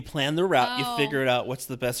 You plan the route. You figure it out. What's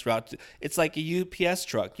the best route? It's like a UPS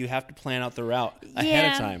truck. You have to plan out the route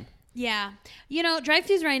ahead of time. Yeah.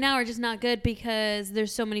 Drive-thrus right now are just not good because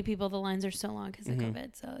there's so many people. The lines are so long because of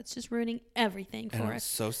COVID. So it's just ruining everything for us.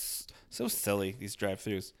 So silly, these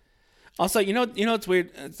drive-thrus. Also, what's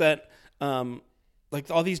weird? It's that like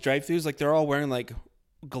all these drive-thrus, like they're all wearing like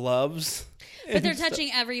gloves. But they're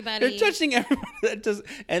touching everybody. They're touching everybody.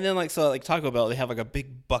 And then like Taco Bell, they have like a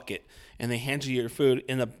big bucket and they hand you your food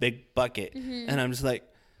in a big bucket. Mm-hmm. And I'm just like,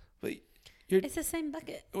 but it's the same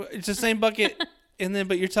bucket. It's the same bucket. And then,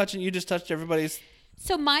 but you just touched everybody's.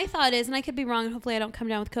 So my thought is, and I could be wrong, and hopefully I don't come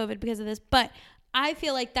down with COVID because of this, but I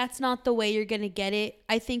feel like that's not the way you're going to get it.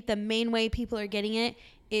 I think the main way people are getting it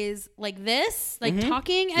is like this, like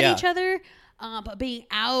talking at each other, but being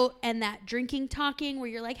out and that drinking talking where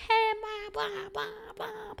you're like, hey, blah, blah, blah,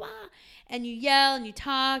 blah, blah. And you yell and you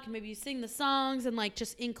talk and maybe you sing the songs and like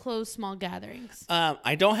just enclosed small gatherings.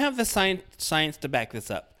 I don't have the science to back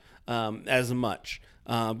this up as much.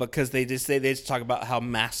 Because they just talk about how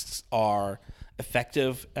masks are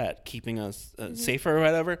effective at keeping us safer or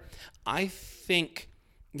whatever. I think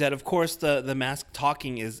that, of course, the mask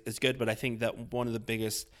talking is good, but I think that one of the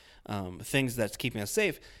biggest things that's keeping us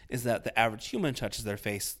safe is that the average human touches their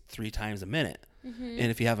face 3 times a minute. Mm-hmm. And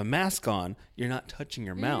if you have a mask on, you're not touching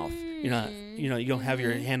your mouth. You're not, you don't have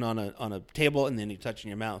your hand on a table and then you're touching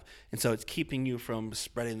your mouth. And so it's keeping you from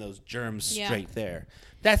spreading those germs straight there.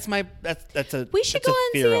 That's a We should go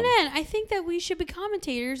on CNN. I think that we should be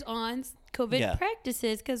commentators on COVID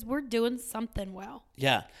practices because we're doing something well.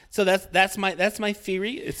 Yeah. So that's my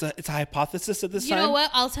theory. It's a hypothesis at this time. You know what?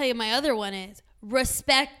 I'll tell you my other one is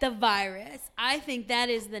respect the virus. I think that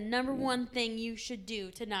is the number one thing you should do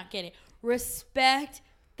to not get it. Respect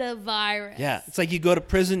the virus. Yeah, it's like you go to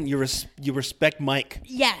prison, you respect Mike.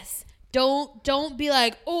 Yes. Don't be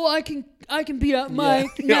like, oh, I can beat up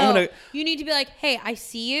Mike. Yeah. No, you need to be like, hey, I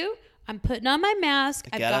see you. I'm putting on my mask.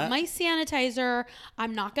 I've got my sanitizer.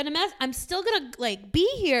 I'm not gonna mess. I'm still gonna like be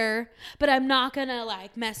here, but I'm not gonna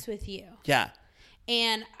like mess with you. Yeah.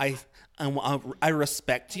 And I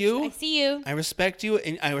respect you. I see you. I respect you,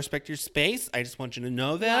 and I respect your space. I just want you to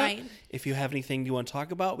know that. Right. If you have anything you want to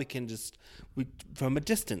talk about, we from a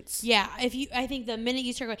distance. Yeah. I think the minute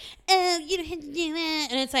you start going, oh, you don't have to do that,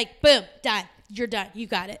 and it's like, boom, done. You're done. You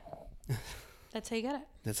got it. That's how you got it.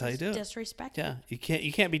 That's how you do it. Disrespect. Yeah. You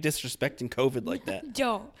can't be disrespecting COVID like that.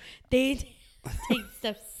 Don't. They take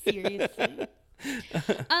stuff seriously.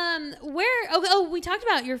 We talked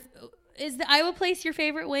about is the Iowa Place your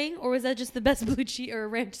favorite wing, or was that just the best blue cheese or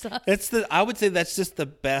ranch sauce? I would say that's just the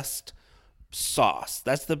best sauce.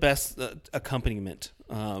 That's the best accompaniment.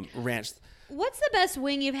 Ranch. What's the best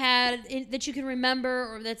wing you've had that you can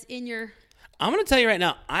remember, or that's in your? I'm gonna tell you right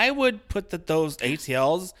now. I would put those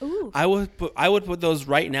ATLs. Ooh. I would put those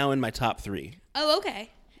right now in my top 3. Oh,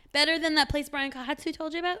 okay. Better than that place Brian Kahatsu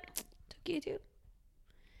told you about. Took you to.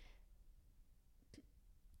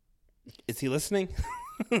 Is he listening?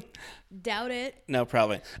 Doubt it. No,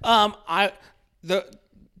 probably. That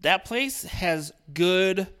place has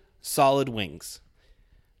good, solid wings.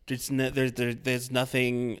 There's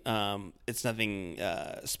nothing. It's nothing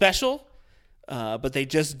special, but they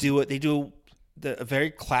just do it. They do a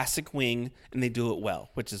very classic wing, and they do it well,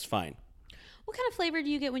 which is fine. What kind of flavor do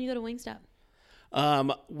you get when you go to Wingstop?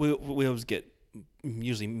 We always get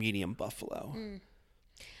usually medium buffalo.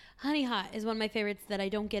 Honey Hot is one of my favorites that I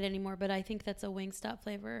don't get anymore, but I think that's a Wingstop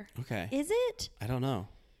flavor. Okay. Is it? I don't know.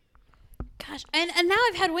 Gosh, and now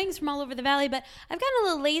I've had wings from all over the valley, but I've gotten a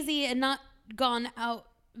little lazy and not gone out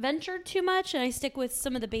ventured too much, and I stick with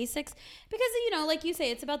some of the basics because, like you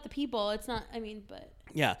say, it's about the people. It's not, but.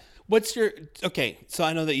 Yeah. Okay, so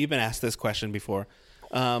I know that you've been asked this question before.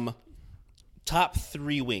 Top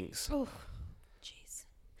 3 wings. Oh, jeez.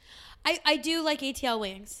 I do like ATL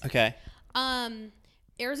wings. Okay.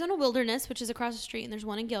 Arizona Wilderness, which is across the street, and there's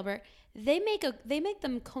one in Gilbert. They make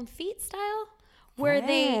them confit style, where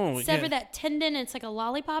they sever that tendon and it's like a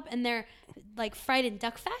lollipop, and they're like fried in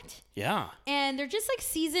duck fat. Yeah. And they're just like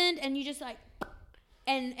seasoned, and you just like,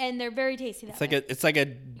 and they're very tasty. It's like a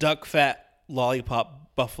duck fat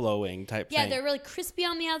lollipop buffalo wing type thing. Yeah, they're really crispy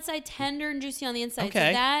on the outside, tender and juicy on the inside.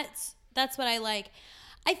 Okay. So that's what I like.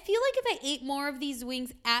 I feel like if I ate more of these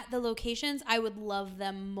wings at the locations, I would love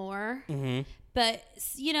them more But,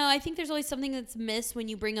 I think there's always something that's missed when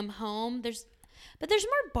you bring them home. There's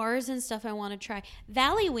more bars and stuff I want to try.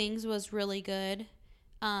 Valley Wings was really good.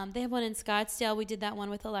 They have one in Scottsdale. We did that one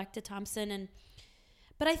with Electa Thompson.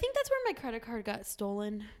 But I think that's where my credit card got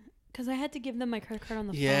stolen. Because I had to give them my credit card on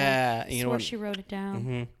the phone. Yeah. I swore she wrote it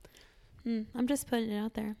down. I'm just putting it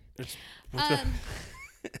out there.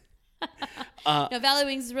 No, Valley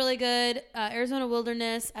Wings is really good. Arizona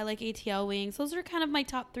Wilderness. I like ATL Wings. Those are kind of my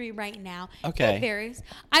top 3 right now. Okay. It varies.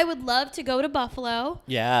 I would love to go to Buffalo.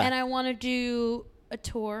 Yeah. And I want to do a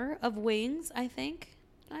tour of wings, I think.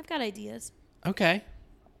 I've got ideas. Okay.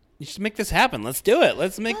 You should make this happen. Let's do it.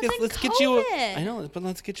 Let's make this. Let's get you. I know, but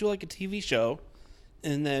let's get you like a TV show,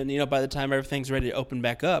 and then by the time everything's ready to open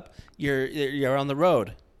back up, you're on the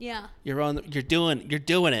road. Yeah. You're doing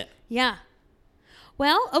it. Yeah.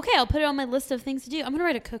 Well, okay, I'll put it on my list of things to do. I'm gonna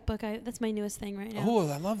write a cookbook. That's my newest thing right now. Oh,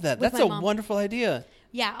 I love that. That's a wonderful idea.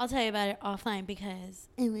 Yeah, I'll tell you about it offline because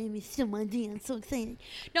I'm so excited.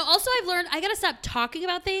 No, also I've learned I gotta stop talking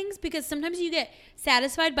about things because sometimes you get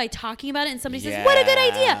satisfied by talking about it, and somebody says, "What a good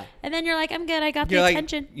idea," and then you're like, "I'm good. I got the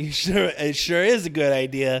attention." It sure is a good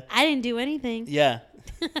idea. I didn't do anything. Yeah,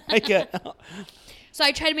 I get. So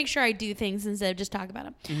I try to make sure I do things instead of just talk about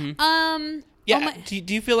them. Mm-hmm. Yeah.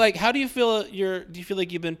 Do you feel like? How do you feel? Do you feel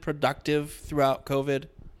like you've been productive throughout COVID?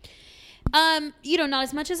 Not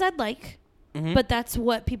as much as I'd like. Mm-hmm. But that's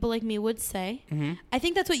what people like me would say. Mm-hmm. I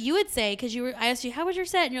think that's what you would say because I asked you, how was your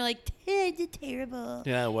set? And you're like, it's terrible.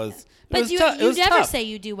 Yeah, it was. But you never say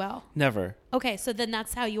you do well. Never. Okay, so then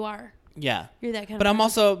that's how you are. Yeah. You're that kind of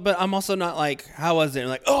person. I'm also not like, how was it? And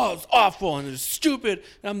like, oh, it's awful and it's stupid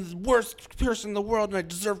and I'm the worst person in the world and I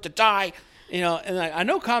deserve to die. And I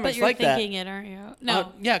know comics like that. But you're thinking it, aren't you?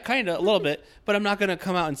 No. Yeah, kind of, a little bit. But I'm not going to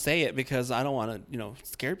come out and say it because I don't want to,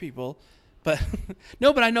 scare people. But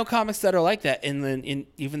no, but I know comics that are like that, and then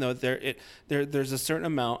even though there's a certain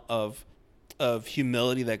amount of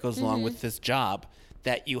humility that goes along with this job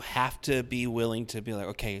that you have to be willing to be like,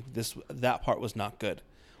 okay, that part was not good,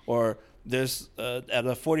 or there's out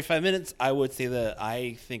of 45 minutes, I would say that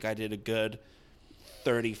I think I did a good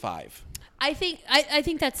 35. I think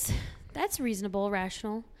that's reasonable,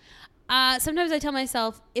 rational. Sometimes I tell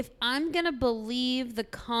myself, if I'm going to believe the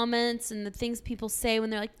comments and the things people say when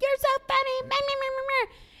they're like, you're so funny,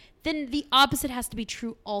 then the opposite has to be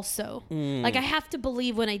true also. Like, I have to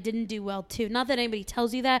believe when I didn't do well, too. Not that anybody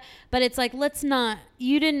tells you that, but it's like, let's not,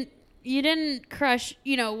 you didn't crush,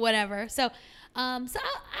 whatever. So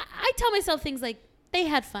I tell myself things like, they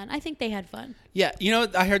had fun. I think they had fun. Yeah.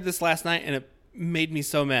 I heard this last night, and it made me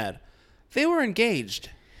so mad. They were engaged.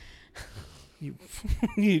 I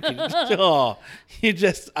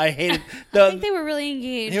hated. I think they were really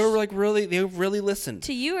engaged. They really listened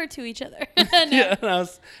to you or to each other. No. Yeah, and I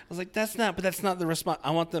was like, that's not the response.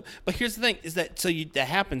 I want them. But here's the thing: is that that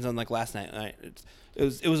happens on like last night? Right? It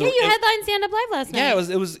was. Yeah, you headlined Stand Up Live last night. Yeah,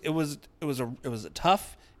 it was a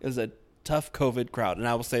tough COVID crowd, and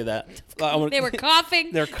I will say that they were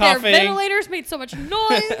coughing. They're coughing. Their ventilators made so much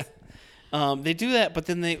noise. They do that, but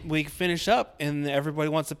then we finish up, and everybody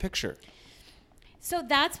wants a picture. So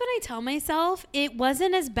that's what I tell myself. It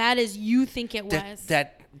wasn't as bad as you think it was.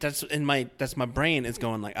 That's my brain is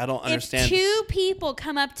going like, I don't understand. If 2 people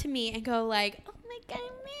come up to me and go like, oh my God,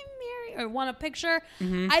 I'm married, or want a picture,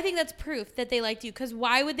 I think that's proof that they liked you. Because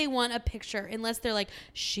why would they want a picture unless they're like,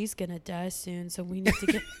 she's gonna die soon, so we need to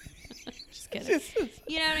get. Just kidding.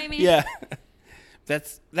 You know what I mean? Yeah.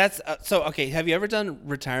 That's so okay. Have you ever done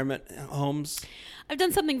retirement homes? I've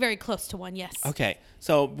done something very close to one. Yes. Okay.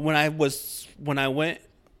 So when I was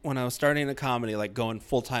starting a comedy, like going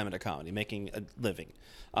full time into comedy, making a living,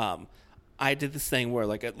 I did this thing where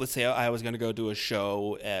like, let's say I was going to go do a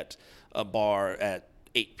show at a bar at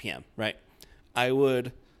 8 p.m. Right? I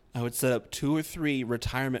would set up 2 or 3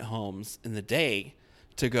 retirement homes in the day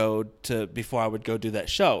to go to before I would go do that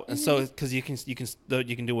show. And so because you can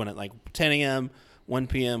do one at like 10 a.m., 1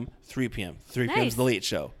 p.m., 3 p.m. 3 p.m. is the late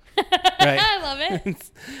show. Right? I love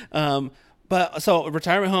it. But so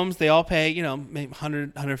retirement homes, they all pay, maybe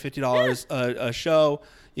 $100, $150 a show.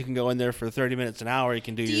 You can go in there for 30 minutes, an hour. You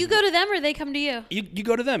can do. Do you go to them or they come to you? You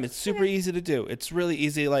go to them. It's super easy to do. It's really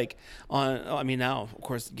easy. Like now, of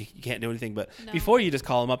course, you can't do anything. But before, you just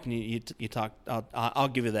call them up and you talk. I'll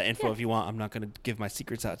give you that info if you want. I'm not going to give my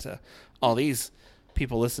secrets out to all these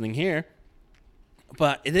people listening here.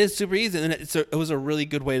 But it is super easy, and it was a really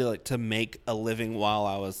good way to make a living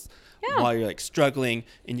while you're like struggling,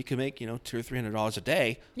 and you can make $200 or $300 a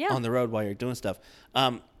day on the road while you're doing stuff.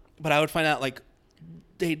 But I would find out like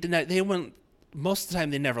they went most of the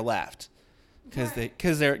time they never laughed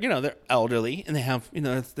because they're elderly and they have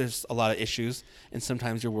there's a lot of issues, and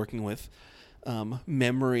sometimes you're working with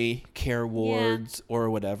memory care wards or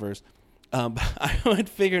whatever's. I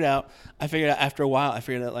figured out after a while. I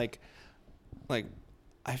figured out like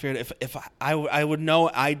I figured if I would know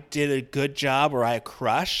I did a good job or I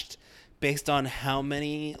crushed based on how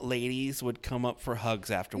many ladies would come up for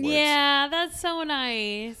hugs afterwards. Yeah, that's so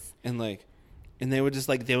nice. And they would just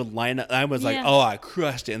they would line up. I was like, oh, I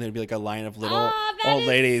crushed it. And there'd be like a line of little old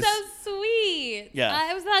ladies. So sweet. Yeah.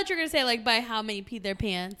 I was thought you were going to say by how many peed their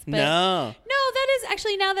pants. But no, that is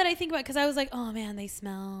actually, now that I think about it, because I was like, oh man, they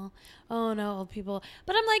smell. Oh no, old people.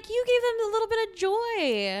 But I'm like, you gave them a little bit of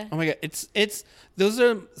joy. Oh my God. It's those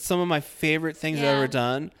are some of my favorite things I've ever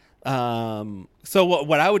done. So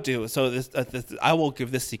what I would do, so this I will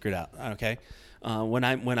give this secret out. Okay. When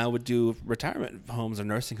I would do retirement homes or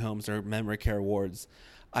nursing homes or memory care wards,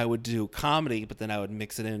 I would do comedy, but then I would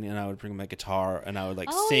mix it in and I would bring my guitar and I would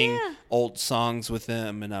sing old songs with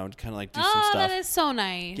them and I would kind of do some stuff. Oh, that is so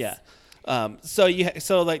nice. Yeah.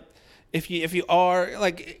 If you are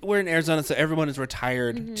we're in Arizona, so everyone is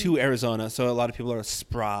retired to Arizona, so a lot of people are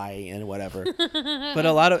spry and whatever. But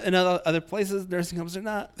a lot of in other places, nursing homes they're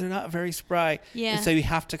not very spry. Yeah. And so you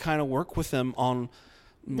have to kind of work with them on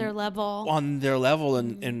their level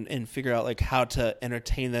and figure out how to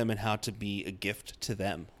entertain them and how to be a gift to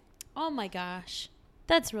them. Oh my gosh,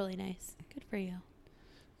 that's really nice. Good for you.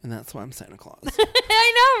 And that's why I'm Santa Claus.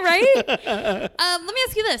 I know, right? Let me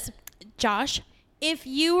ask you this, Josh. If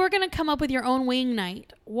you were going to come up with your own wing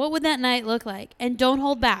night, what would that night look like? And don't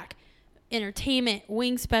hold back. Entertainment,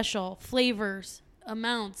 wing special, flavors,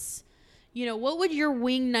 amounts. What would your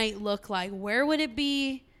wing night look like? Where would it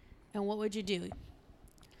be? And what would you do?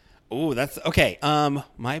 Oh, that's okay.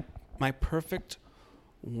 My perfect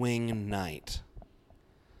wing night.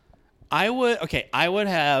 I would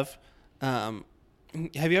have have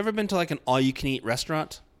you ever been to an all-you-can-eat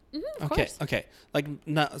restaurant? Mm-hmm, of okay. course. Okay.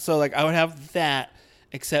 I would have that,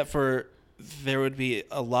 except for there would be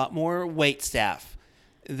a lot more wait staff.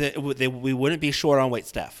 We wouldn't be short on wait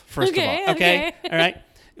staff. First of all, okay, all right.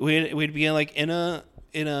 We'd be in a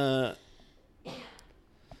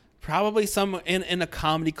probably in a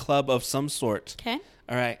comedy club of some sort. Okay.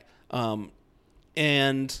 All right.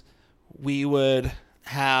 And we would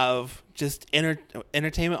have just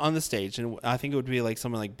entertainment on the stage, and I think it would be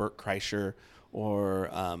someone like Bert Kreischer. Or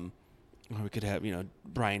we could have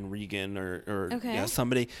Brian Regan or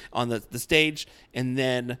somebody on the stage, and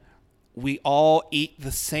then we all eat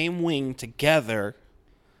the same wing together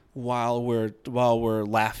while we're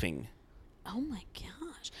laughing. Oh my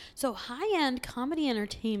gosh! So high-end comedy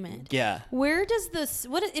entertainment. Yeah. Where does this?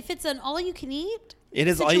 What if it's an all-you-can-eat? It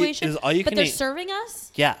is situation? all you can eat. But they're serving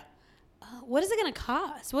us. Yeah. What is it going to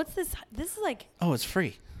cost? What's this? This is Oh, it's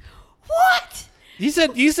free. What? You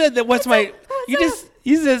said that you said what's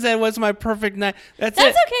my perfect night. That's it.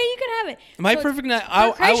 Okay. You can have it. My perfect night.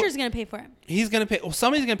 Kreischer's going to pay for it. He's going to pay. Well,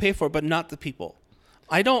 somebody's going to pay for it, but not the people.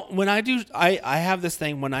 I don't. When I do, I have this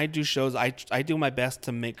thing. When I do shows, I do my best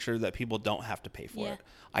to make sure that people don't have to pay for it.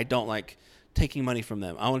 I don't like taking money from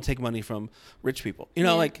them. I want to take money from rich people.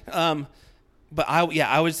 But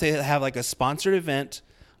I would say have a sponsored event.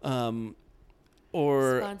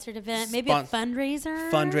 Or sponsored event, maybe a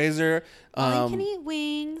fundraiser. You can eat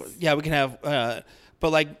wings. Yeah, we can have,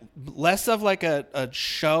 but less of a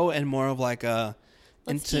show and more of a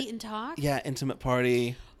let's eat and talk. Yeah, intimate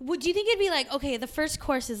party. Would you think it'd be okay? The first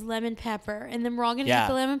course is lemon pepper, and then we're all gonna get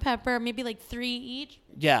the lemon pepper, maybe 3 each.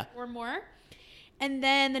 Yeah. Or more. And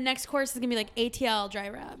then the next course is going to be ATL dry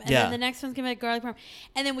rub. And then the next one's going to be garlic parm.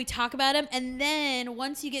 And then we talk about them. And then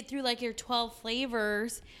once you get through your 12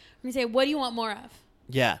 flavors, we're going to say, what do you want more of?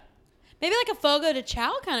 Yeah. Maybe a Fogo de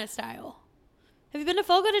Chao kind of style. Have you been to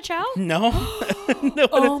Fogo de Chao? No. No.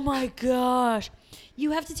 Oh my gosh.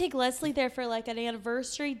 You have to take Leslie there for an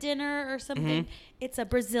anniversary dinner or something. Mm-hmm. It's a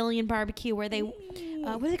Brazilian barbecue where they, what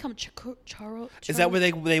do they call it? Charo? Is that where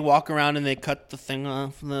they walk around and they cut the thing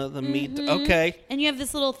off the meat? Okay. And you have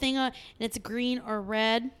this little thing on, and it's green or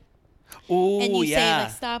red. Oh, and you say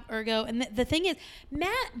stop or go. And the thing is,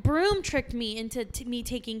 Matt Broom tricked me into me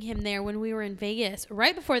taking him there when we were in Vegas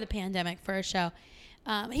right before the pandemic for a show.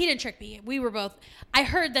 He didn't trick me. We were both. I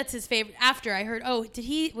heard that's his favorite. After I heard, did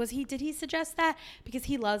he suggest that? Because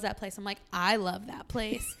he loves that place. I'm like, I love that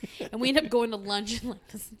place. And we end up going to lunch and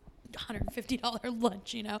this $150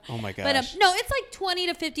 lunch, Oh my gosh. But no, it's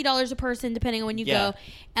 $20 to $50 a person depending on when you go.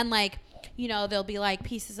 And there'll be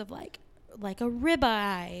pieces of like a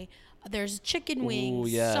ribeye. There's chicken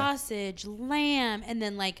wings, sausage, lamb, and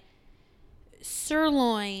then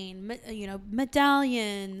sirloin,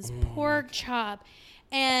 medallions, pork chop.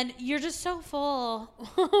 And you're just so full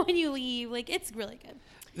when you leave. It's really good.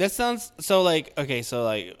 That sounds so okay. So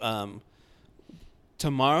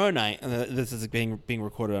tomorrow night, this is being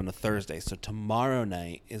recorded on a Thursday, so tomorrow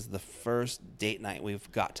night is the first date night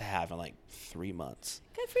we've got to have in like 3 months.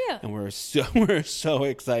 Good for you. And we're so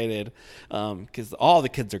excited because all the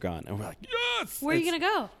kids are gone, and we're like, yes. Where are you gonna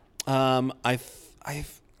go?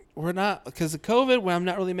 We're not, because of COVID. I'm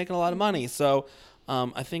not really making a lot of money, so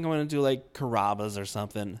I think I'm gonna do like Carrabba's or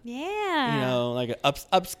something. Yeah. You know, like an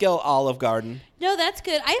upscale Olive Garden. No, that's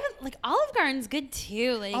good. I haven't like Olive Garden's good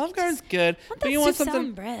too. Like Olive Garden's good, but you want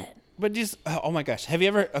something bread. But just oh my gosh, have you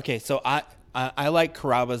ever? Okay, so I like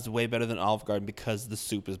Carrabba's way better than Olive Garden because the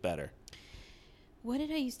soup is better. What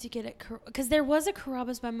did I used to get at because there was a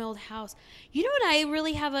Carrabba's by my old house. You know what I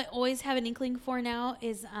really always have an inkling for now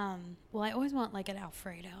is well, I always want like an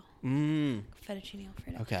Alfredo. Fettuccine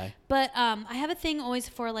Alfredo. Okay. But I have a thing always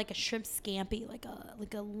for like a shrimp scampi, like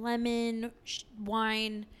a lemon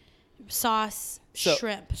wine sauce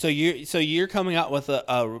shrimp. So you're coming out with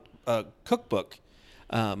a cookbook.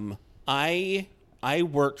 I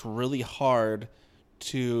worked really hard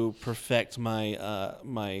to perfect my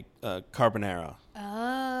my carbonara.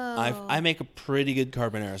 Oh. I make a pretty good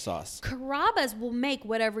carbonara sauce. Carrabba's will make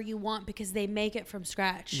whatever you want because they make it from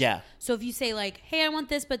scratch. Yeah. So if you say like, hey, I want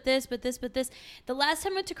this, but this, but this, but this. The last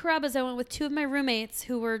time I went to Carrabba's, I went with 2 of my roommates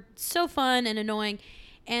who were so fun and annoying.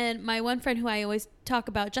 And my one friend who I always talk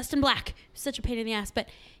about, Justin Black, such a pain in the ass, but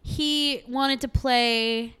he wanted to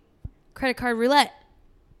play credit card roulette.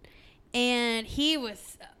 And he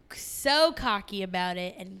was so cocky about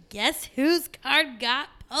it. And guess whose card got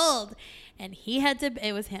pulled? And he had to,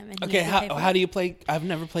 it was him. And okay, how do you play? I've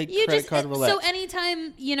never played credit card roulette. So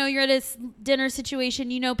anytime, you're at a dinner situation,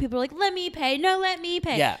 people are like, let me pay. No, let me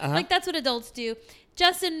pay. Yeah. Like that's what adults do.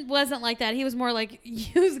 Justin wasn't like that. He was more like,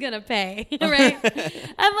 who's going to pay? Right?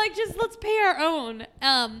 I'm like, just let's pay our own.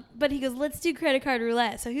 But he goes, let's do credit card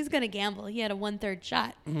roulette. So he's going to gamble. He had a 1/3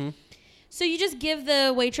 shot. Mm-hmm. So you just give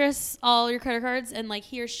the waitress all your credit cards and like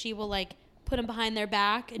he or she will like put them behind their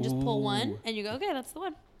back and just pull one. And you go, okay, that's the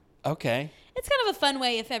one. Okay. It's kind of a fun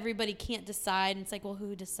way if everybody can't decide. And it's like, well,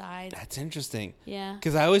 who decides? That's interesting. Yeah.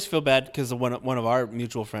 Because I always feel bad because one of our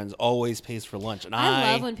mutual friends always pays for lunch, and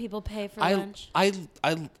I love when people pay for lunch. I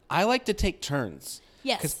like to take turns.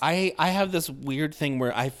 Yes. Because I have this weird thing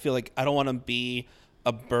where I feel like I don't want to be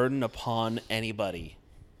a burden upon anybody.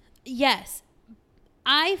 Yes.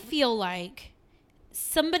 I feel like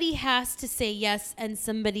somebody has to say yes, and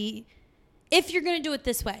somebody, if you're going to do it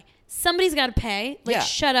this way, somebody's got to pay. Like,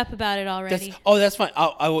 shut up about it already. That's fine.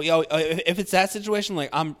 If it's that situation, like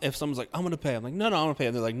if someone's like, I'm going to pay. I'm like, no, I'm going to pay.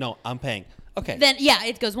 And they're like, no, I'm paying. Okay. Then,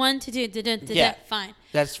 it goes 1 to 2, fine.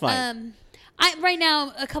 That's fine. Right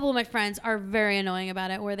now, a couple of my friends are very annoying about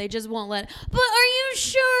it where they just won't let, but are you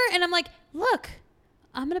sure? And I'm like, look,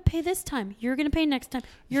 I'm going to pay this time. You're going to pay next time.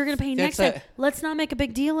 You're going to pay next time. Let's not make a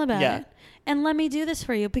big deal about it. And let me do this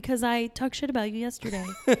for you because I talked shit about you yesterday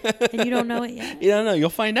and you don't know it yet. You don't know. You'll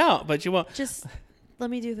find out, but you won't. Just let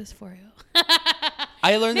me do this for you.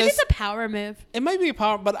 I learned Maybe this. it's a power move. It might be a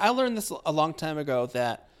power, but I learned this a long time ago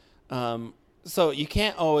that so you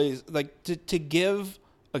can't always, like, to give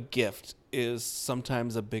a gift is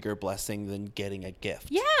sometimes a bigger blessing than getting a gift.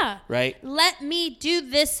 Yeah. Right? Let me do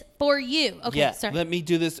this for you. Okay, sorry. Let me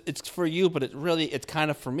do this. It's for you, but it's kind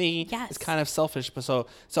of for me. Yes. It's kind of selfish. But so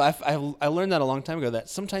I learned that a long time ago that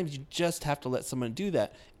sometimes you just have to let someone do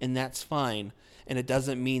that, and that's fine. And it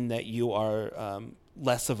doesn't mean that you are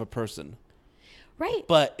less of a person. Right.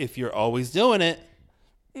 But if you're always doing it,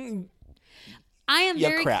 I am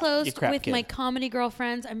very close with kid. my comedy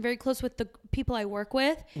girlfriends. I'm very close with the people I work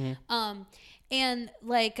with. Mm-hmm. And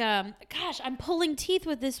like, gosh, I'm pulling teeth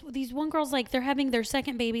with these one girls, like they're having their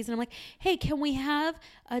second babies. And I'm like, hey, can we have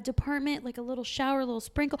a department, like a little shower, a little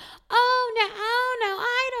sprinkle? Oh, no,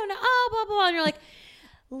 I don't know. Oh, blah, blah, blah. And you're like,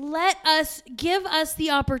 give us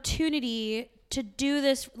the opportunity to do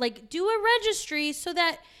this, like do a registry so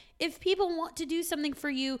that if people want to do something for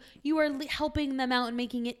you, you are helping them out and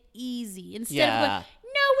making it easy. Instead of going,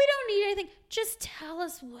 no, we don't need anything. Just tell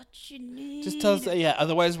us what you need. Just tell us,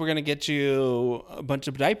 otherwise we're going to get you a bunch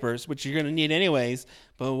of diapers, which you're going to need anyways.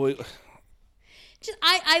 But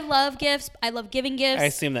I love gifts. I love giving gifts. I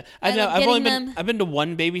assume that. I've been to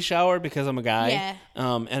one baby shower because I'm a guy. Yeah.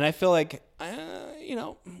 And I feel like, I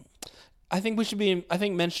think men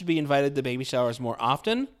should be invited to baby showers more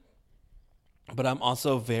often. But I'm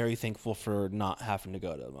also very thankful for not having to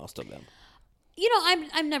go to most of them.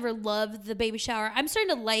 I've never loved the baby shower. I'm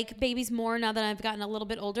starting to like babies more now that I've gotten a little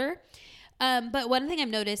bit older. But one thing I've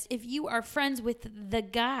noticed, if you are friends with the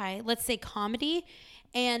guy, let's say comedy,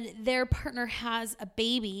 and their partner has a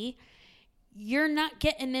baby, you're not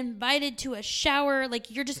getting invited to a shower.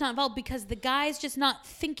 Like, you're just not involved because the guy's just not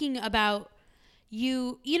thinking about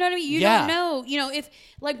you know what I mean? You don't know, if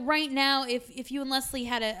like right now, if you and Leslie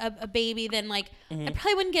had a baby, then like I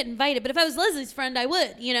probably wouldn't get invited. But if I was Leslie's friend, I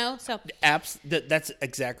would, so.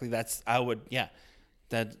 I would, yeah.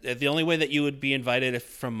 That the only way that you would be invited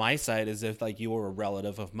from my side is if like you were a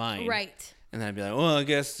relative of mine. Right. And then I'd be like, well, I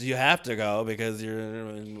guess you have to go because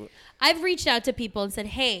you're. I've reached out to people and said,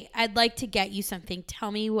 hey, I'd like to get you something.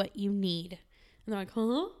 Tell me what you need. And they're like,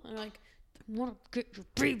 huh? And I'm like, I want to get your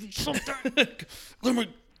baby something. Let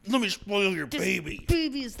me spoil your baby.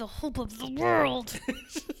 Baby is the hope of the world.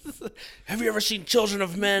 Have you ever seen Children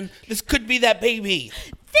of Men? This could be that baby.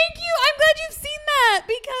 Thank you. I'm glad you've seen that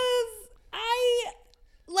because I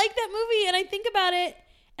like that movie and I think about it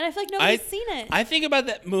and I feel like nobody's seen it. I think about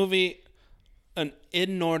that movie an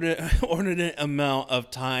inordinate amount of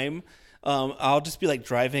time. I'll just be like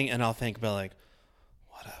driving and I'll think about like,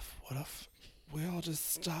 what if we all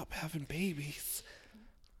just stop having babies?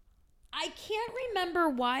 I can't remember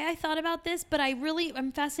why I thought about this, but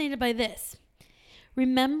I'm fascinated by this.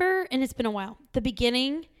 Remember, and it's been a while, the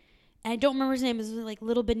beginning, and I don't remember his name, it was like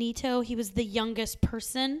Little Benito. He was the youngest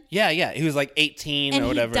person. Yeah. He was like 18 and or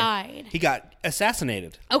whatever. He died. He got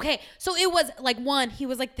assassinated. Okay, so it was like he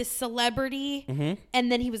was like this celebrity,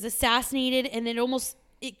 and then he was assassinated, and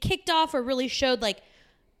it kicked off or really showed like,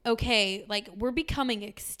 okay, like we're becoming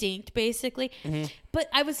extinct basically. But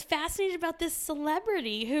I was fascinated about this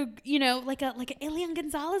celebrity who, like an Elian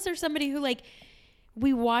Gonzalez or somebody who like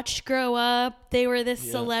we watched grow up. They were this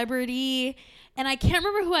celebrity. And I can't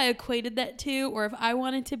remember who I equated that to or if I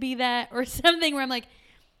wanted to be that or something where I'm like,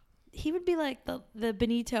 he would be like the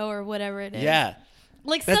Benito or whatever it is. Yeah.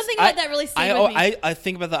 Like something about that really stayed with me. I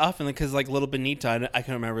think about that often because like Little Benito, I can't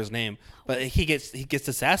remember his name, but he gets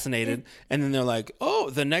assassinated, and then they're like,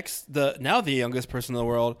 oh, now the youngest person in the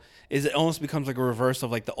world it almost becomes like a reverse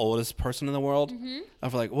of like the oldest person in the world.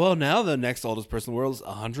 Of like, well, now the next oldest person in the world is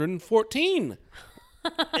 114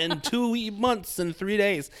 in 2 months and 3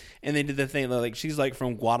 days, and they did the thing like she's like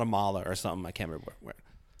from Guatemala or something. I can't remember where.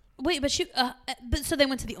 Wait, but so they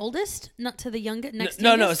went to the oldest, not to the youngest.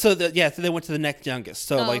 No. So they went to the next youngest.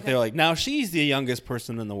 So okay. They're like now she's the youngest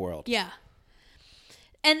person in the world. Yeah,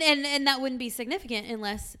 and that wouldn't be significant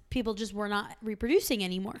unless people just were not reproducing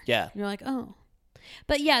anymore. Yeah, and you're like, oh,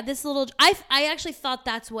 but yeah, this little I actually thought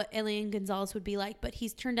that's what Elian Gonzalez would be like, but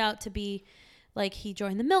he's turned out to be like he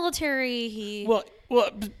joined the military.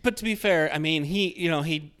 But to be fair, I mean, he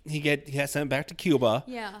got sent back to Cuba.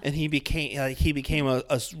 Yeah. And he became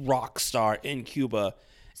a rock star in Cuba.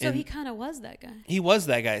 So he kind of was that guy. He was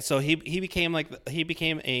that guy. So he became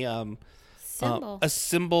a symbol. A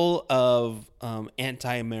symbol of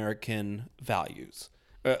anti-American values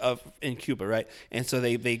in Cuba, right? And so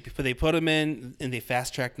they put him in and they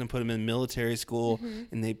fast tracked him and put him in military school,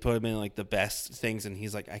 and they put him in like the best things. And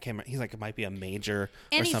he's like, he's like, it might be a major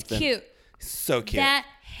or something. And he's cute. So cute. That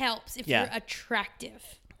helps if you're attractive.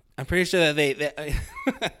 I'm pretty sure that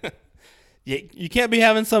you can't be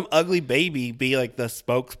having some ugly baby be like the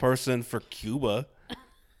spokesperson for Cuba.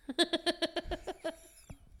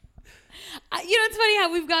 It's funny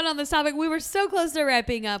how we've gotten on this topic. We were so close to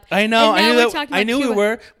wrapping up. I know. I knew we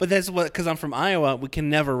were, but that's because I'm from Iowa. We can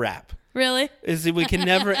never wrap. Really? We can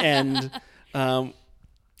never end.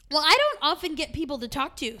 Well, I don't often get people to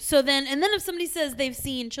talk to. So then if somebody says they've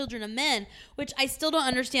seen Children of Men, which I still don't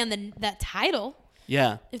understand that title.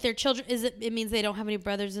 Yeah. If they're children, it means they don't have any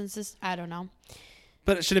brothers and sisters? I don't know.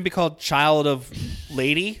 But it shouldn't be called Child of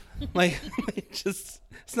Lady. Like, it's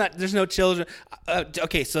not. There's no children.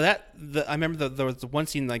 Okay, so I remember there was one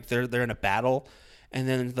scene like they're in a battle, and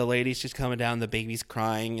then the lady's just coming down, the baby's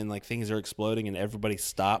crying, and like things are exploding, and everybody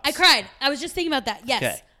stops. I cried. I was just thinking about that. Yes,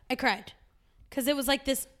 okay. I cried because it was like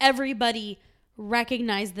this. Everybody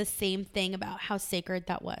recognized the same thing about how sacred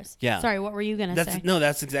that was. Yeah. Sorry, what were you gonna say? No,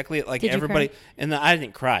 that's exactly it. Like Did everybody, you cry? And I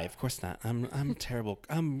didn't cry. Of course not. I'm terrible.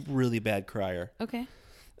 I'm really bad crier. Okay.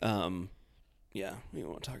 Yeah, we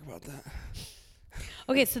don't want to talk about that.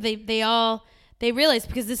 Okay, so they realized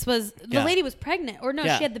because this was the lady was pregnant or no,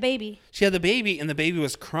 she had the baby. She had the baby, and the baby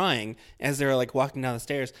was crying as they were like walking down the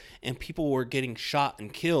stairs, and people were getting shot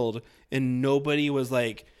and killed, and nobody was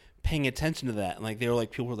like paying attention to that. And like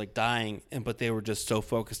people were like dying, but they were just so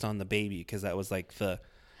focused on the baby because that was like the.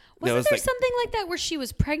 Wasn't there something like that where she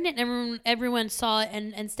was pregnant and everyone saw it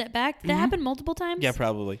and stepped back? That happened multiple times? Yeah,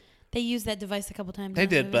 probably. They used that device a couple times. They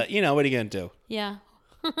did, but what are you going to do? Yeah.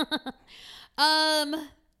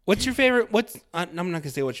 What's your favorite? I'm not going to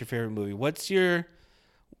say what's your favorite movie. What's your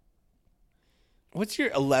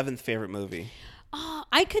 11th favorite movie?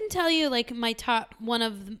 I couldn't tell you like my top one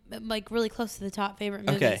of like really close to the top favorite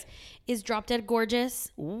movies is Drop Dead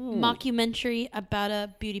Gorgeous, mockumentary about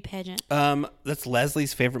a beauty pageant. That's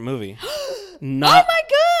Leslie's favorite movie. Oh my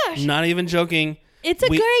gosh! Not even joking. It's a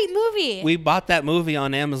great movie. We bought that movie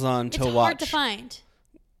on Amazon to watch. It's hard to find.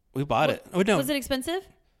 We bought it. Oh no! Was it expensive?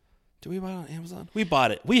 Did we buy it on Amazon? We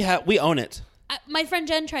bought it. We own it. My friend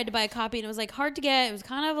Jen tried to buy a copy and it was like hard to get. It was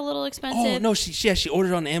kind of a little expensive. Oh no, she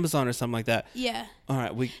ordered it on Amazon or something like that. Yeah. All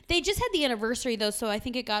right, they just had the anniversary though, so I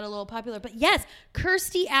think it got a little popular. But yes,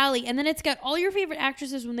 Kirstie Alley, and then it's got all your favorite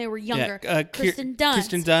actresses when they were younger. Yeah, Kirsten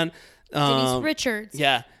Dunst. Denise Richards.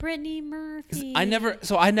 Yeah. Brittany Murphy. I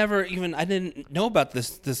didn't know about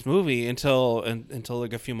this movie until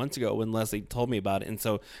like a few months ago when Leslie told me about it. And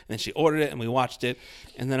then she ordered it and we watched it.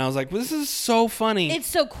 And then I was like, well, this is so funny. It's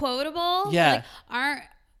so quotable. Yeah. Like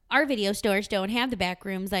our video stores don't have the back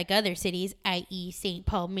rooms like other cities, i.e. St.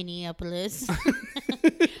 Paul, Minneapolis.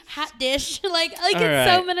 Hot dish. like it's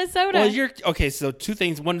right. So Minnesota. Well, okay, so two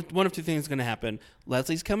things. One of two things is going to happen.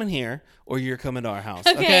 Leslie's coming here or you're coming to our house.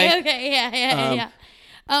 Okay. Yeah.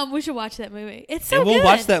 We should watch that movie. It's so good. We'll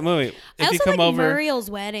watch that movie. I also like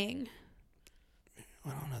Muriel's Wedding. I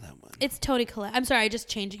don't know that one. It's Toni Collette. I'm sorry, I just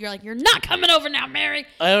changed it. You're like, you're not coming over now, Mary.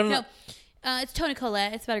 I don't know. It's Toni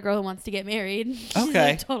Collette. It's about a girl who wants to get married.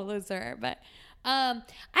 Okay. She's a total loser. But I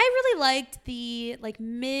really liked the like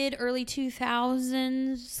early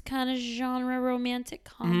 2000s kind of genre romantic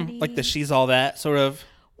comedy. Like the She's All That sort of.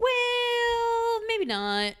 Well, maybe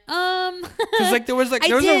not. Because like there was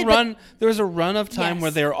a run of time where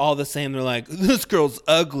they were all the same. They're like, this girl's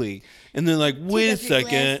ugly, and they're like, wait a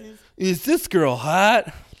second, is this girl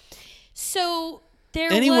hot? So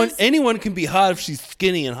anyone can be hot if she's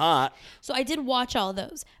skinny and hot. So I did watch all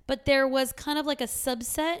those, but there was kind of like a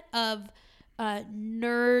subset of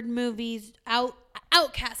nerd movies.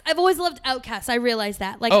 Outcast. I've always loved Outcast. I realized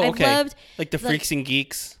that. Like I've loved like the Freaks and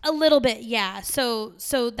Geeks. A little bit, yeah. So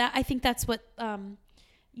that I think that's what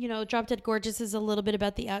Drop Dead Gorgeous is a little bit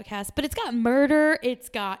about the outcast, but it's got murder. It's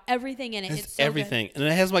got everything in it. It's so everything, good. And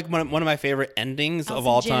it has like one of my favorite endings of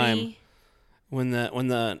all time.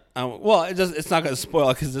 It's not going to spoil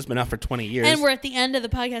because it's been out for 20 years. And we're at the end of the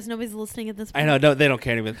podcast. Nobody's listening at this point. I know. They don't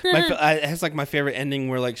care anymore. It has like my favorite ending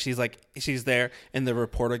where like she's there and the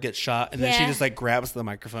reporter gets shot and then she just like grabs the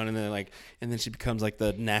microphone and then she becomes like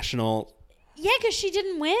the national. Yeah, because she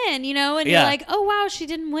didn't win, and you're like, oh wow, she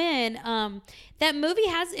didn't win. That movie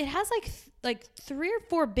has like 3 or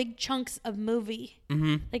 4 big chunks of movie.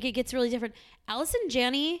 Mm-hmm. Like it gets really different. Allison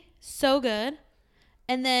Janney, so good,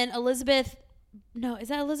 and then Elizabeth. No, is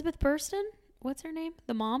that Elizabeth Burston? What's her name?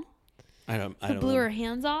 The mom? I don't blew know. her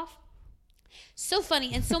hands off. So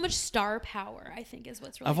funny and so much star power, I think, is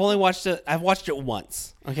what's really I've only watched it. I've watched it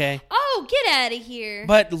once. Okay. Oh, get out of here.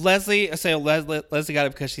 But Leslie got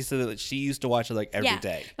it because she said that she used to watch it like every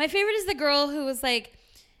day. My favorite is the girl who was like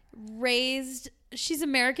raised. She's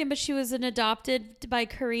American, but she was adopted by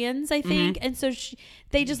Koreans, I think. Mm-hmm. And so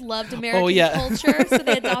they just loved American culture. So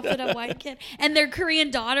they adopted a white kid. And their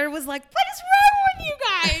Korean daughter was like, what is wrong with you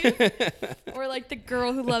guys? Or like the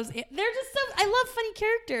girl who loves it. They're just I love funny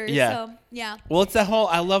characters. Yeah. So, yeah. Well, it's that whole,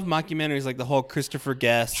 I love mockumentaries, like the whole Christopher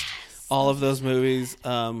Guest, all of those movies.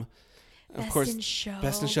 Of course,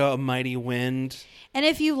 Best in Show, A Mighty Wind. And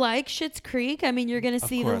if you like Schitt's Creek, I mean, you're going to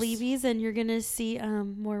see the Levies and you're going to see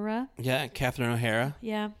Moira. Yeah, Catherine O'Hara.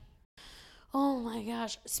 Yeah. Oh, my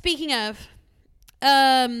gosh. Speaking of,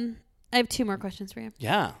 I have 2 more questions for you.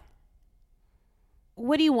 Yeah.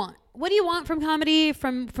 What do you want? What do you want from comedy,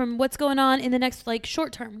 from what's going on in the next, like,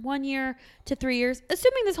 short term, 1 year to 3 years,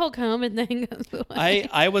 assuming this whole COVID thing goes away?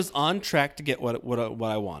 I was on track to get what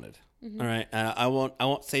I wanted. Mm-hmm. All right, I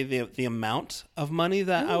won't say the amount of money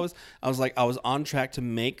that I was on track to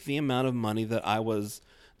make the amount of money that I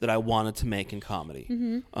wanted to make in comedy.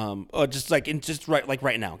 Mm-hmm. Or just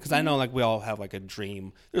right now, because I know like we all have like a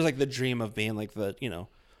dream. There's like the dream of being like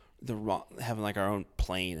having like our own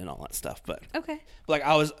plane and all that stuff. But like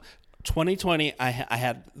 2020, I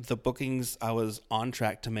had the bookings. I was on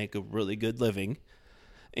track to make a really good living,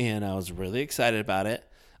 and I was really excited about it.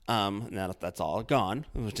 Now that's all gone,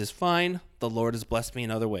 which is fine. The Lord has blessed me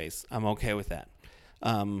in other ways. I'm okay with that.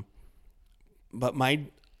 But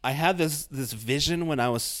I had this vision when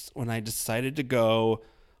I decided to go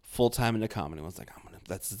full time into comedy. I was like,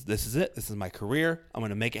 this is it. This is my career. I'm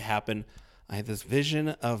gonna make it happen. I had this vision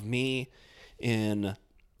of me in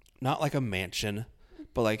not like a mansion,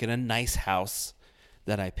 but like in a nice house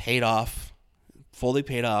that I paid off, fully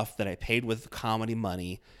paid off, that I paid with comedy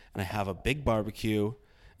money, and I have a big barbecue.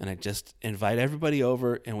 And I just invite everybody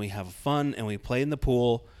over, and we have fun, and we play in the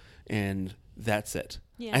pool, and that's it.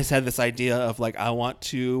 I just had this idea of like, I want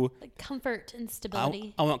to like comfort and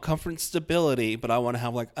stability. I want comfort and stability, but I want to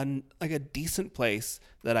have like a decent place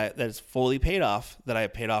that is fully paid off, that I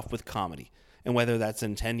paid off with comedy. And whether that's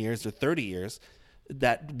in 10 years or 30 years,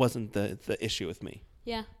 that wasn't the issue with me.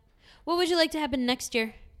 Yeah. What would you like to happen next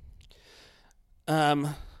year?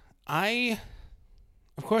 Of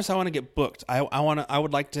course I want to get booked. I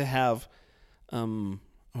would like to have,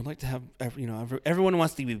 everyone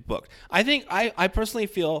wants to be booked. I think I personally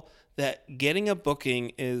feel that getting a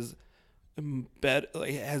booking is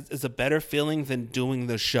a better feeling than doing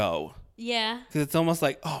the show. Yeah. Because it's almost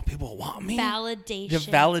like, oh, people want me. Validation.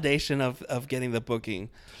 The validation of getting the booking.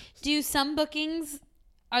 Do some bookings,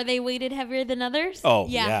 are they weighted heavier than others? Oh,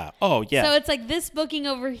 yeah. Oh, yeah. So it's like this booking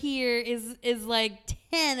over here is like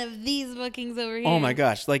 10 of these bookings over here. Oh, my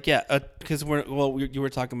gosh. Like, yeah, because you were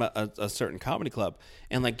talking about a certain comedy club,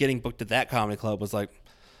 and like getting booked at that comedy club was like,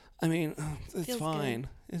 I mean, it's feels fine.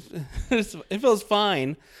 It feels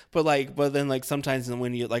fine, but then like sometimes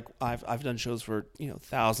when you like, I've done shows for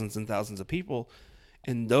thousands and thousands of people,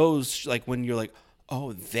 and those like when you're like,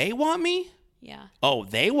 oh, they want me. Yeah. Oh,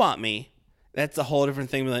 they want me. That's a whole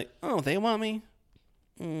different thing. Like, oh, they want me.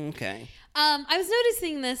 Okay. I was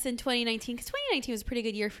noticing this in 2019 because 2019 was a pretty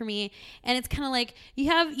good year for me. And it's kind of like you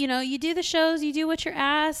have, you do the shows, you do what you're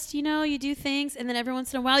asked, you do things. And then every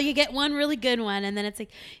once in a while you get one really good one. And then it's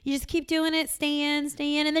like you just keep doing it, stay in.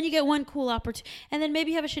 And then you get one cool opportunity. And then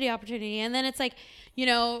maybe you have a shitty opportunity. And then it's like,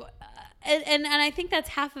 and I think that's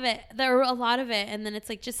half of it. There are a lot of it. And then it's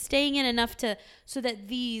like just staying in enough so that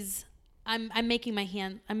these... I'm making my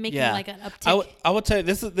hand. I'm making like an uptick. I will tell you,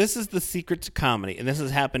 this is the secret to comedy, and this has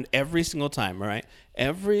happened every single time. All right,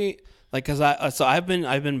 because I've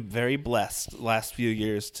been very blessed the last few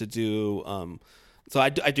years to do. So I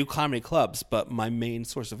do comedy clubs, but my main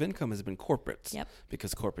source of income has been corporates. Yep.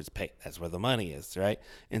 Because corporates pay. That's where the money is, right?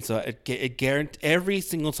 And so it guarantees every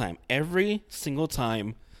single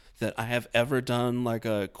time that I have ever done like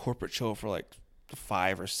a corporate show for like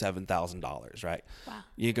 $5,000 or $7,000, right? Wow.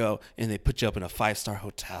 You go and they put you up in a 5-star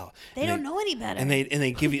hotel. They don't know any better. And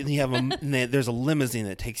they give you, and you have there's a limousine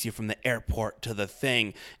that takes you from the airport to the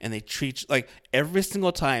thing, and they treat you like every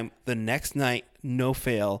single time. The next night, no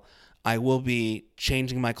fail, I will be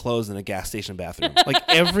changing my clothes in a gas station bathroom. Like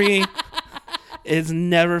it's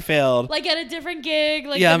never failed. Like at a different gig.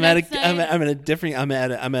 Like yeah, I'm at a so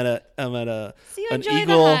you an enjoy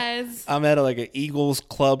Eagle. The highs. I'm at an Eagles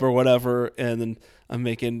club or whatever, and then I'm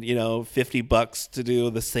making $50 to do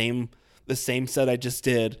the same set I just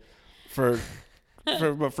did for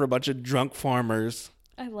a bunch of drunk farmers.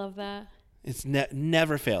 I love that. It's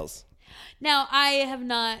never fails. Now, I have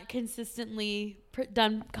not consistently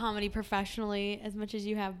done comedy professionally as much as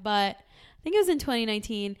you have, but I think it was in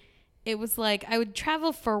 2019. It was like I would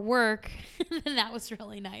travel for work, and that was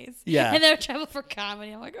really nice. Yeah. And then I would travel for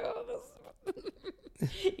comedy. I'm like, oh, this...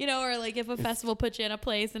 or like if a festival puts you in a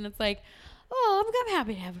place, and it's like, oh, I'm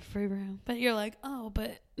happy to have a free room. But you're like, oh,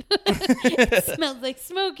 but it smells like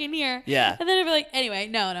smoke in here. Yeah. And then I'd be like, anyway,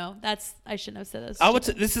 no, I shouldn't have said this.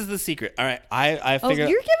 This is the secret. All right. I figured. Oh,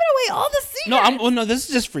 you're giving away all the secrets. No, this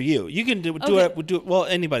is just for you. You can do it. Well,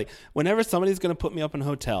 anybody. Whenever somebody's going to put me up in a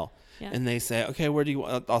hotel, and they say, okay, where do you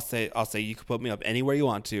want? I'll say you can put me up anywhere you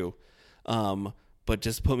want to, but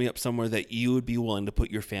just put me up somewhere that you would be willing to put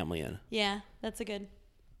your family in. Yeah, that's a good.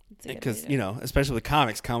 Because especially with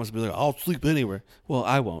comics will be like, I'll sleep anywhere. Well,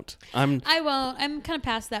 I won't. I won't. I'm kind of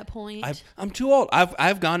past that point. I'm too old.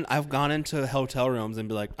 I've gone into hotel rooms and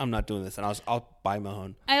be like, I'm not doing this, and I'll buy my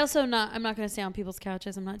own. I'm not going to stay on people's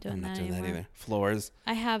couches. I'm not doing that either. Floors.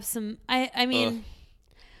 I have some. I mean. Ugh.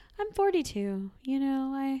 I'm 42.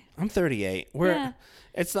 I'm 38.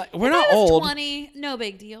 It's like we're if not I was old. 20, no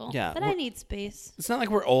big deal. Yeah, but I need space. It's not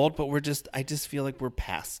like we're old, but I just feel like we're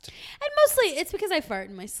past. And mostly it's because I fart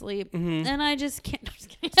in my sleep, and I just can't. I'm just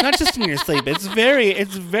kidding. It's not just in your sleep. It's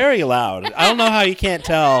very loud. I don't know how you can't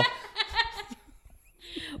tell.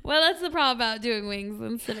 Well, that's the problem about doing wings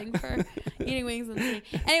and eating wings and sitting.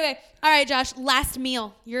 Anyway, all right, Josh. Last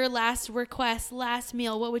meal. Your last request. Last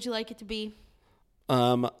meal. What would you like it to be?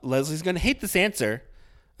 Leslie's going to hate this answer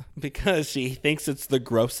because she thinks it's the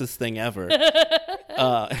grossest thing ever.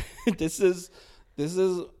 This is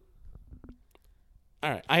all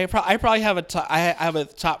right. I probably have I have a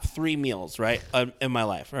top 3 meals, right, in my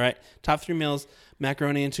life, all right? Top 3 meals,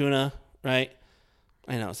 macaroni and tuna, right?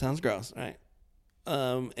 I know, it sounds gross, right?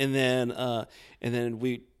 And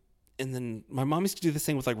then my mom used to do this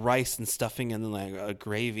thing with like rice and stuffing and then like a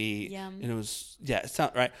gravy. Yum. And it was, it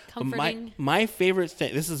sounds right. Comforting. But my favorite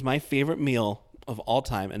thing, this is my favorite meal of all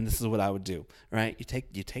time, and this is what I would do, right? You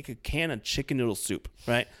take a can of chicken noodle soup,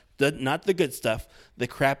 right? not the good stuff, the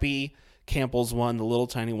crappy Campbell's one, the little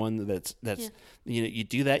tiny one that's you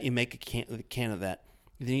do that, you make a can of that.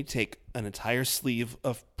 Then you take an entire sleeve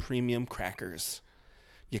of premium crackers,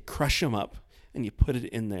 you crush them up, and you put it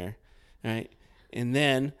in there, right? And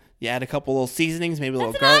then you add a couple little seasonings, maybe a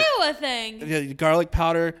little garlic. Iowa thing. Garlic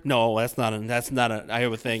powder. No, that's not an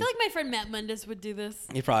Iowa thing. I feel like my friend Matt Mundus would do this.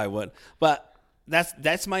 He probably would. But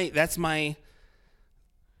that's my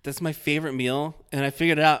favorite meal, and I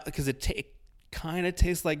figured it out because it kind of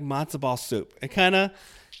tastes like matzo ball soup. It kind of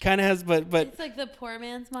has, but it's like the poor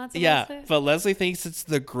man's matzo ball soup. Yeah, but Leslie thinks it's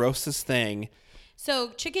the grossest thing.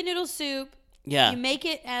 So chicken noodle soup. Yeah. You make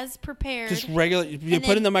it as prepared. Just regular. You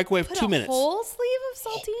put it in the microwave 2 minutes. Whole sleeve of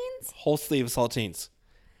saltines. Whole sleeve of saltines.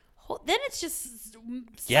 Then it's just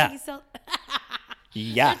yeah.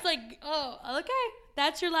 Yeah. It's like, oh, okay,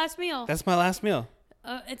 that's your last meal. That's my last meal.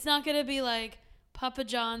 It's not gonna be like Papa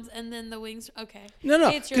John's and then the wings. Okay.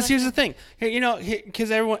 No. Because here's the thing.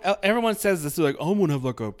 Because everyone says this, like, oh, I'm gonna have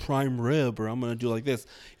like a prime rib, or I'm gonna do like this.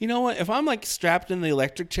 You know what? If I'm like strapped in the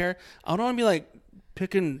electric chair, I don't want to be like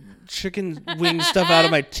picking chicken wing stuff out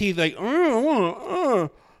of my teeth, like,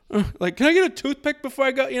 like, can I get a toothpick before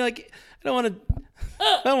I go? Like, I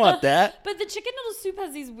don't want that. But the chicken noodle soup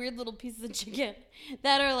has these weird little pieces of chicken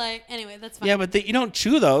that are like, anyway, that's fine. Yeah, but you don't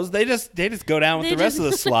chew those. They just go down with the rest of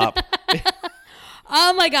the slop.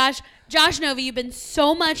 Oh my gosh. Josh Novy, you've been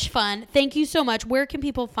so much fun. Thank you so much. Where can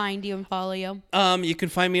people find you and follow you? You can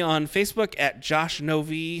find me on Facebook at Josh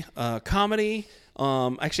Novy Comedy.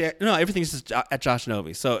 Actually, no, everything's just at Josh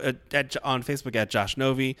Novy. So on Facebook at Josh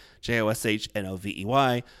Novy,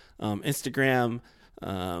 JoshNovey. Instagram,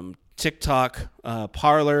 TikTok,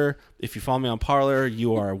 Parler. If you follow me on Parler,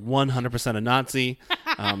 you are 100% a Nazi.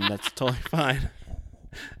 That's totally fine.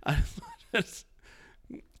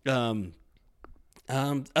 Other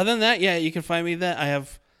than that, yeah, you can find me that. I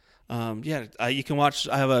have, you can watch.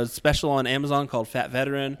 I have a special on Amazon called Fat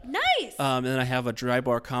Veteran. Nice. And then I have a dry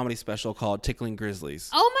bar comedy special called Tickling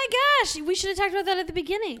Grizzlies. Oh my gosh, we should have talked about that at the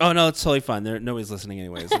beginning. Oh no, it's totally fine. Nobody's listening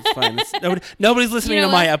anyways. It's fine. Nobody's listening to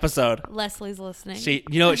my episode. Leslie's listening.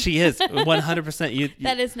 You know what she is? 100%.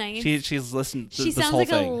 That is nice. She's listened to this whole thing.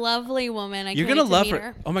 She sounds like a lovely woman. You're gonna love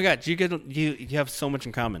her. Oh my god, you have so much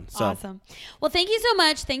in common. So. Awesome. Well, thank you so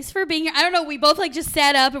much. Thanks for being here. I don't know. We both just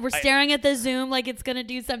sat up and we're staring at the Zoom like it's gonna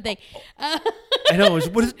do something. I know.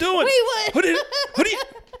 What is it doing? Wait, what? What are you?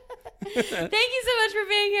 Thank you so much for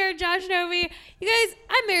being here, Josh Novy. You guys,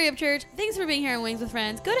 I'm Mary Upchurch. Thanks for being here on Wings with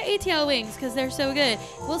Friends. Go to ATL Wings because they're so good.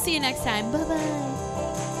 We'll see you next time. Bye-bye.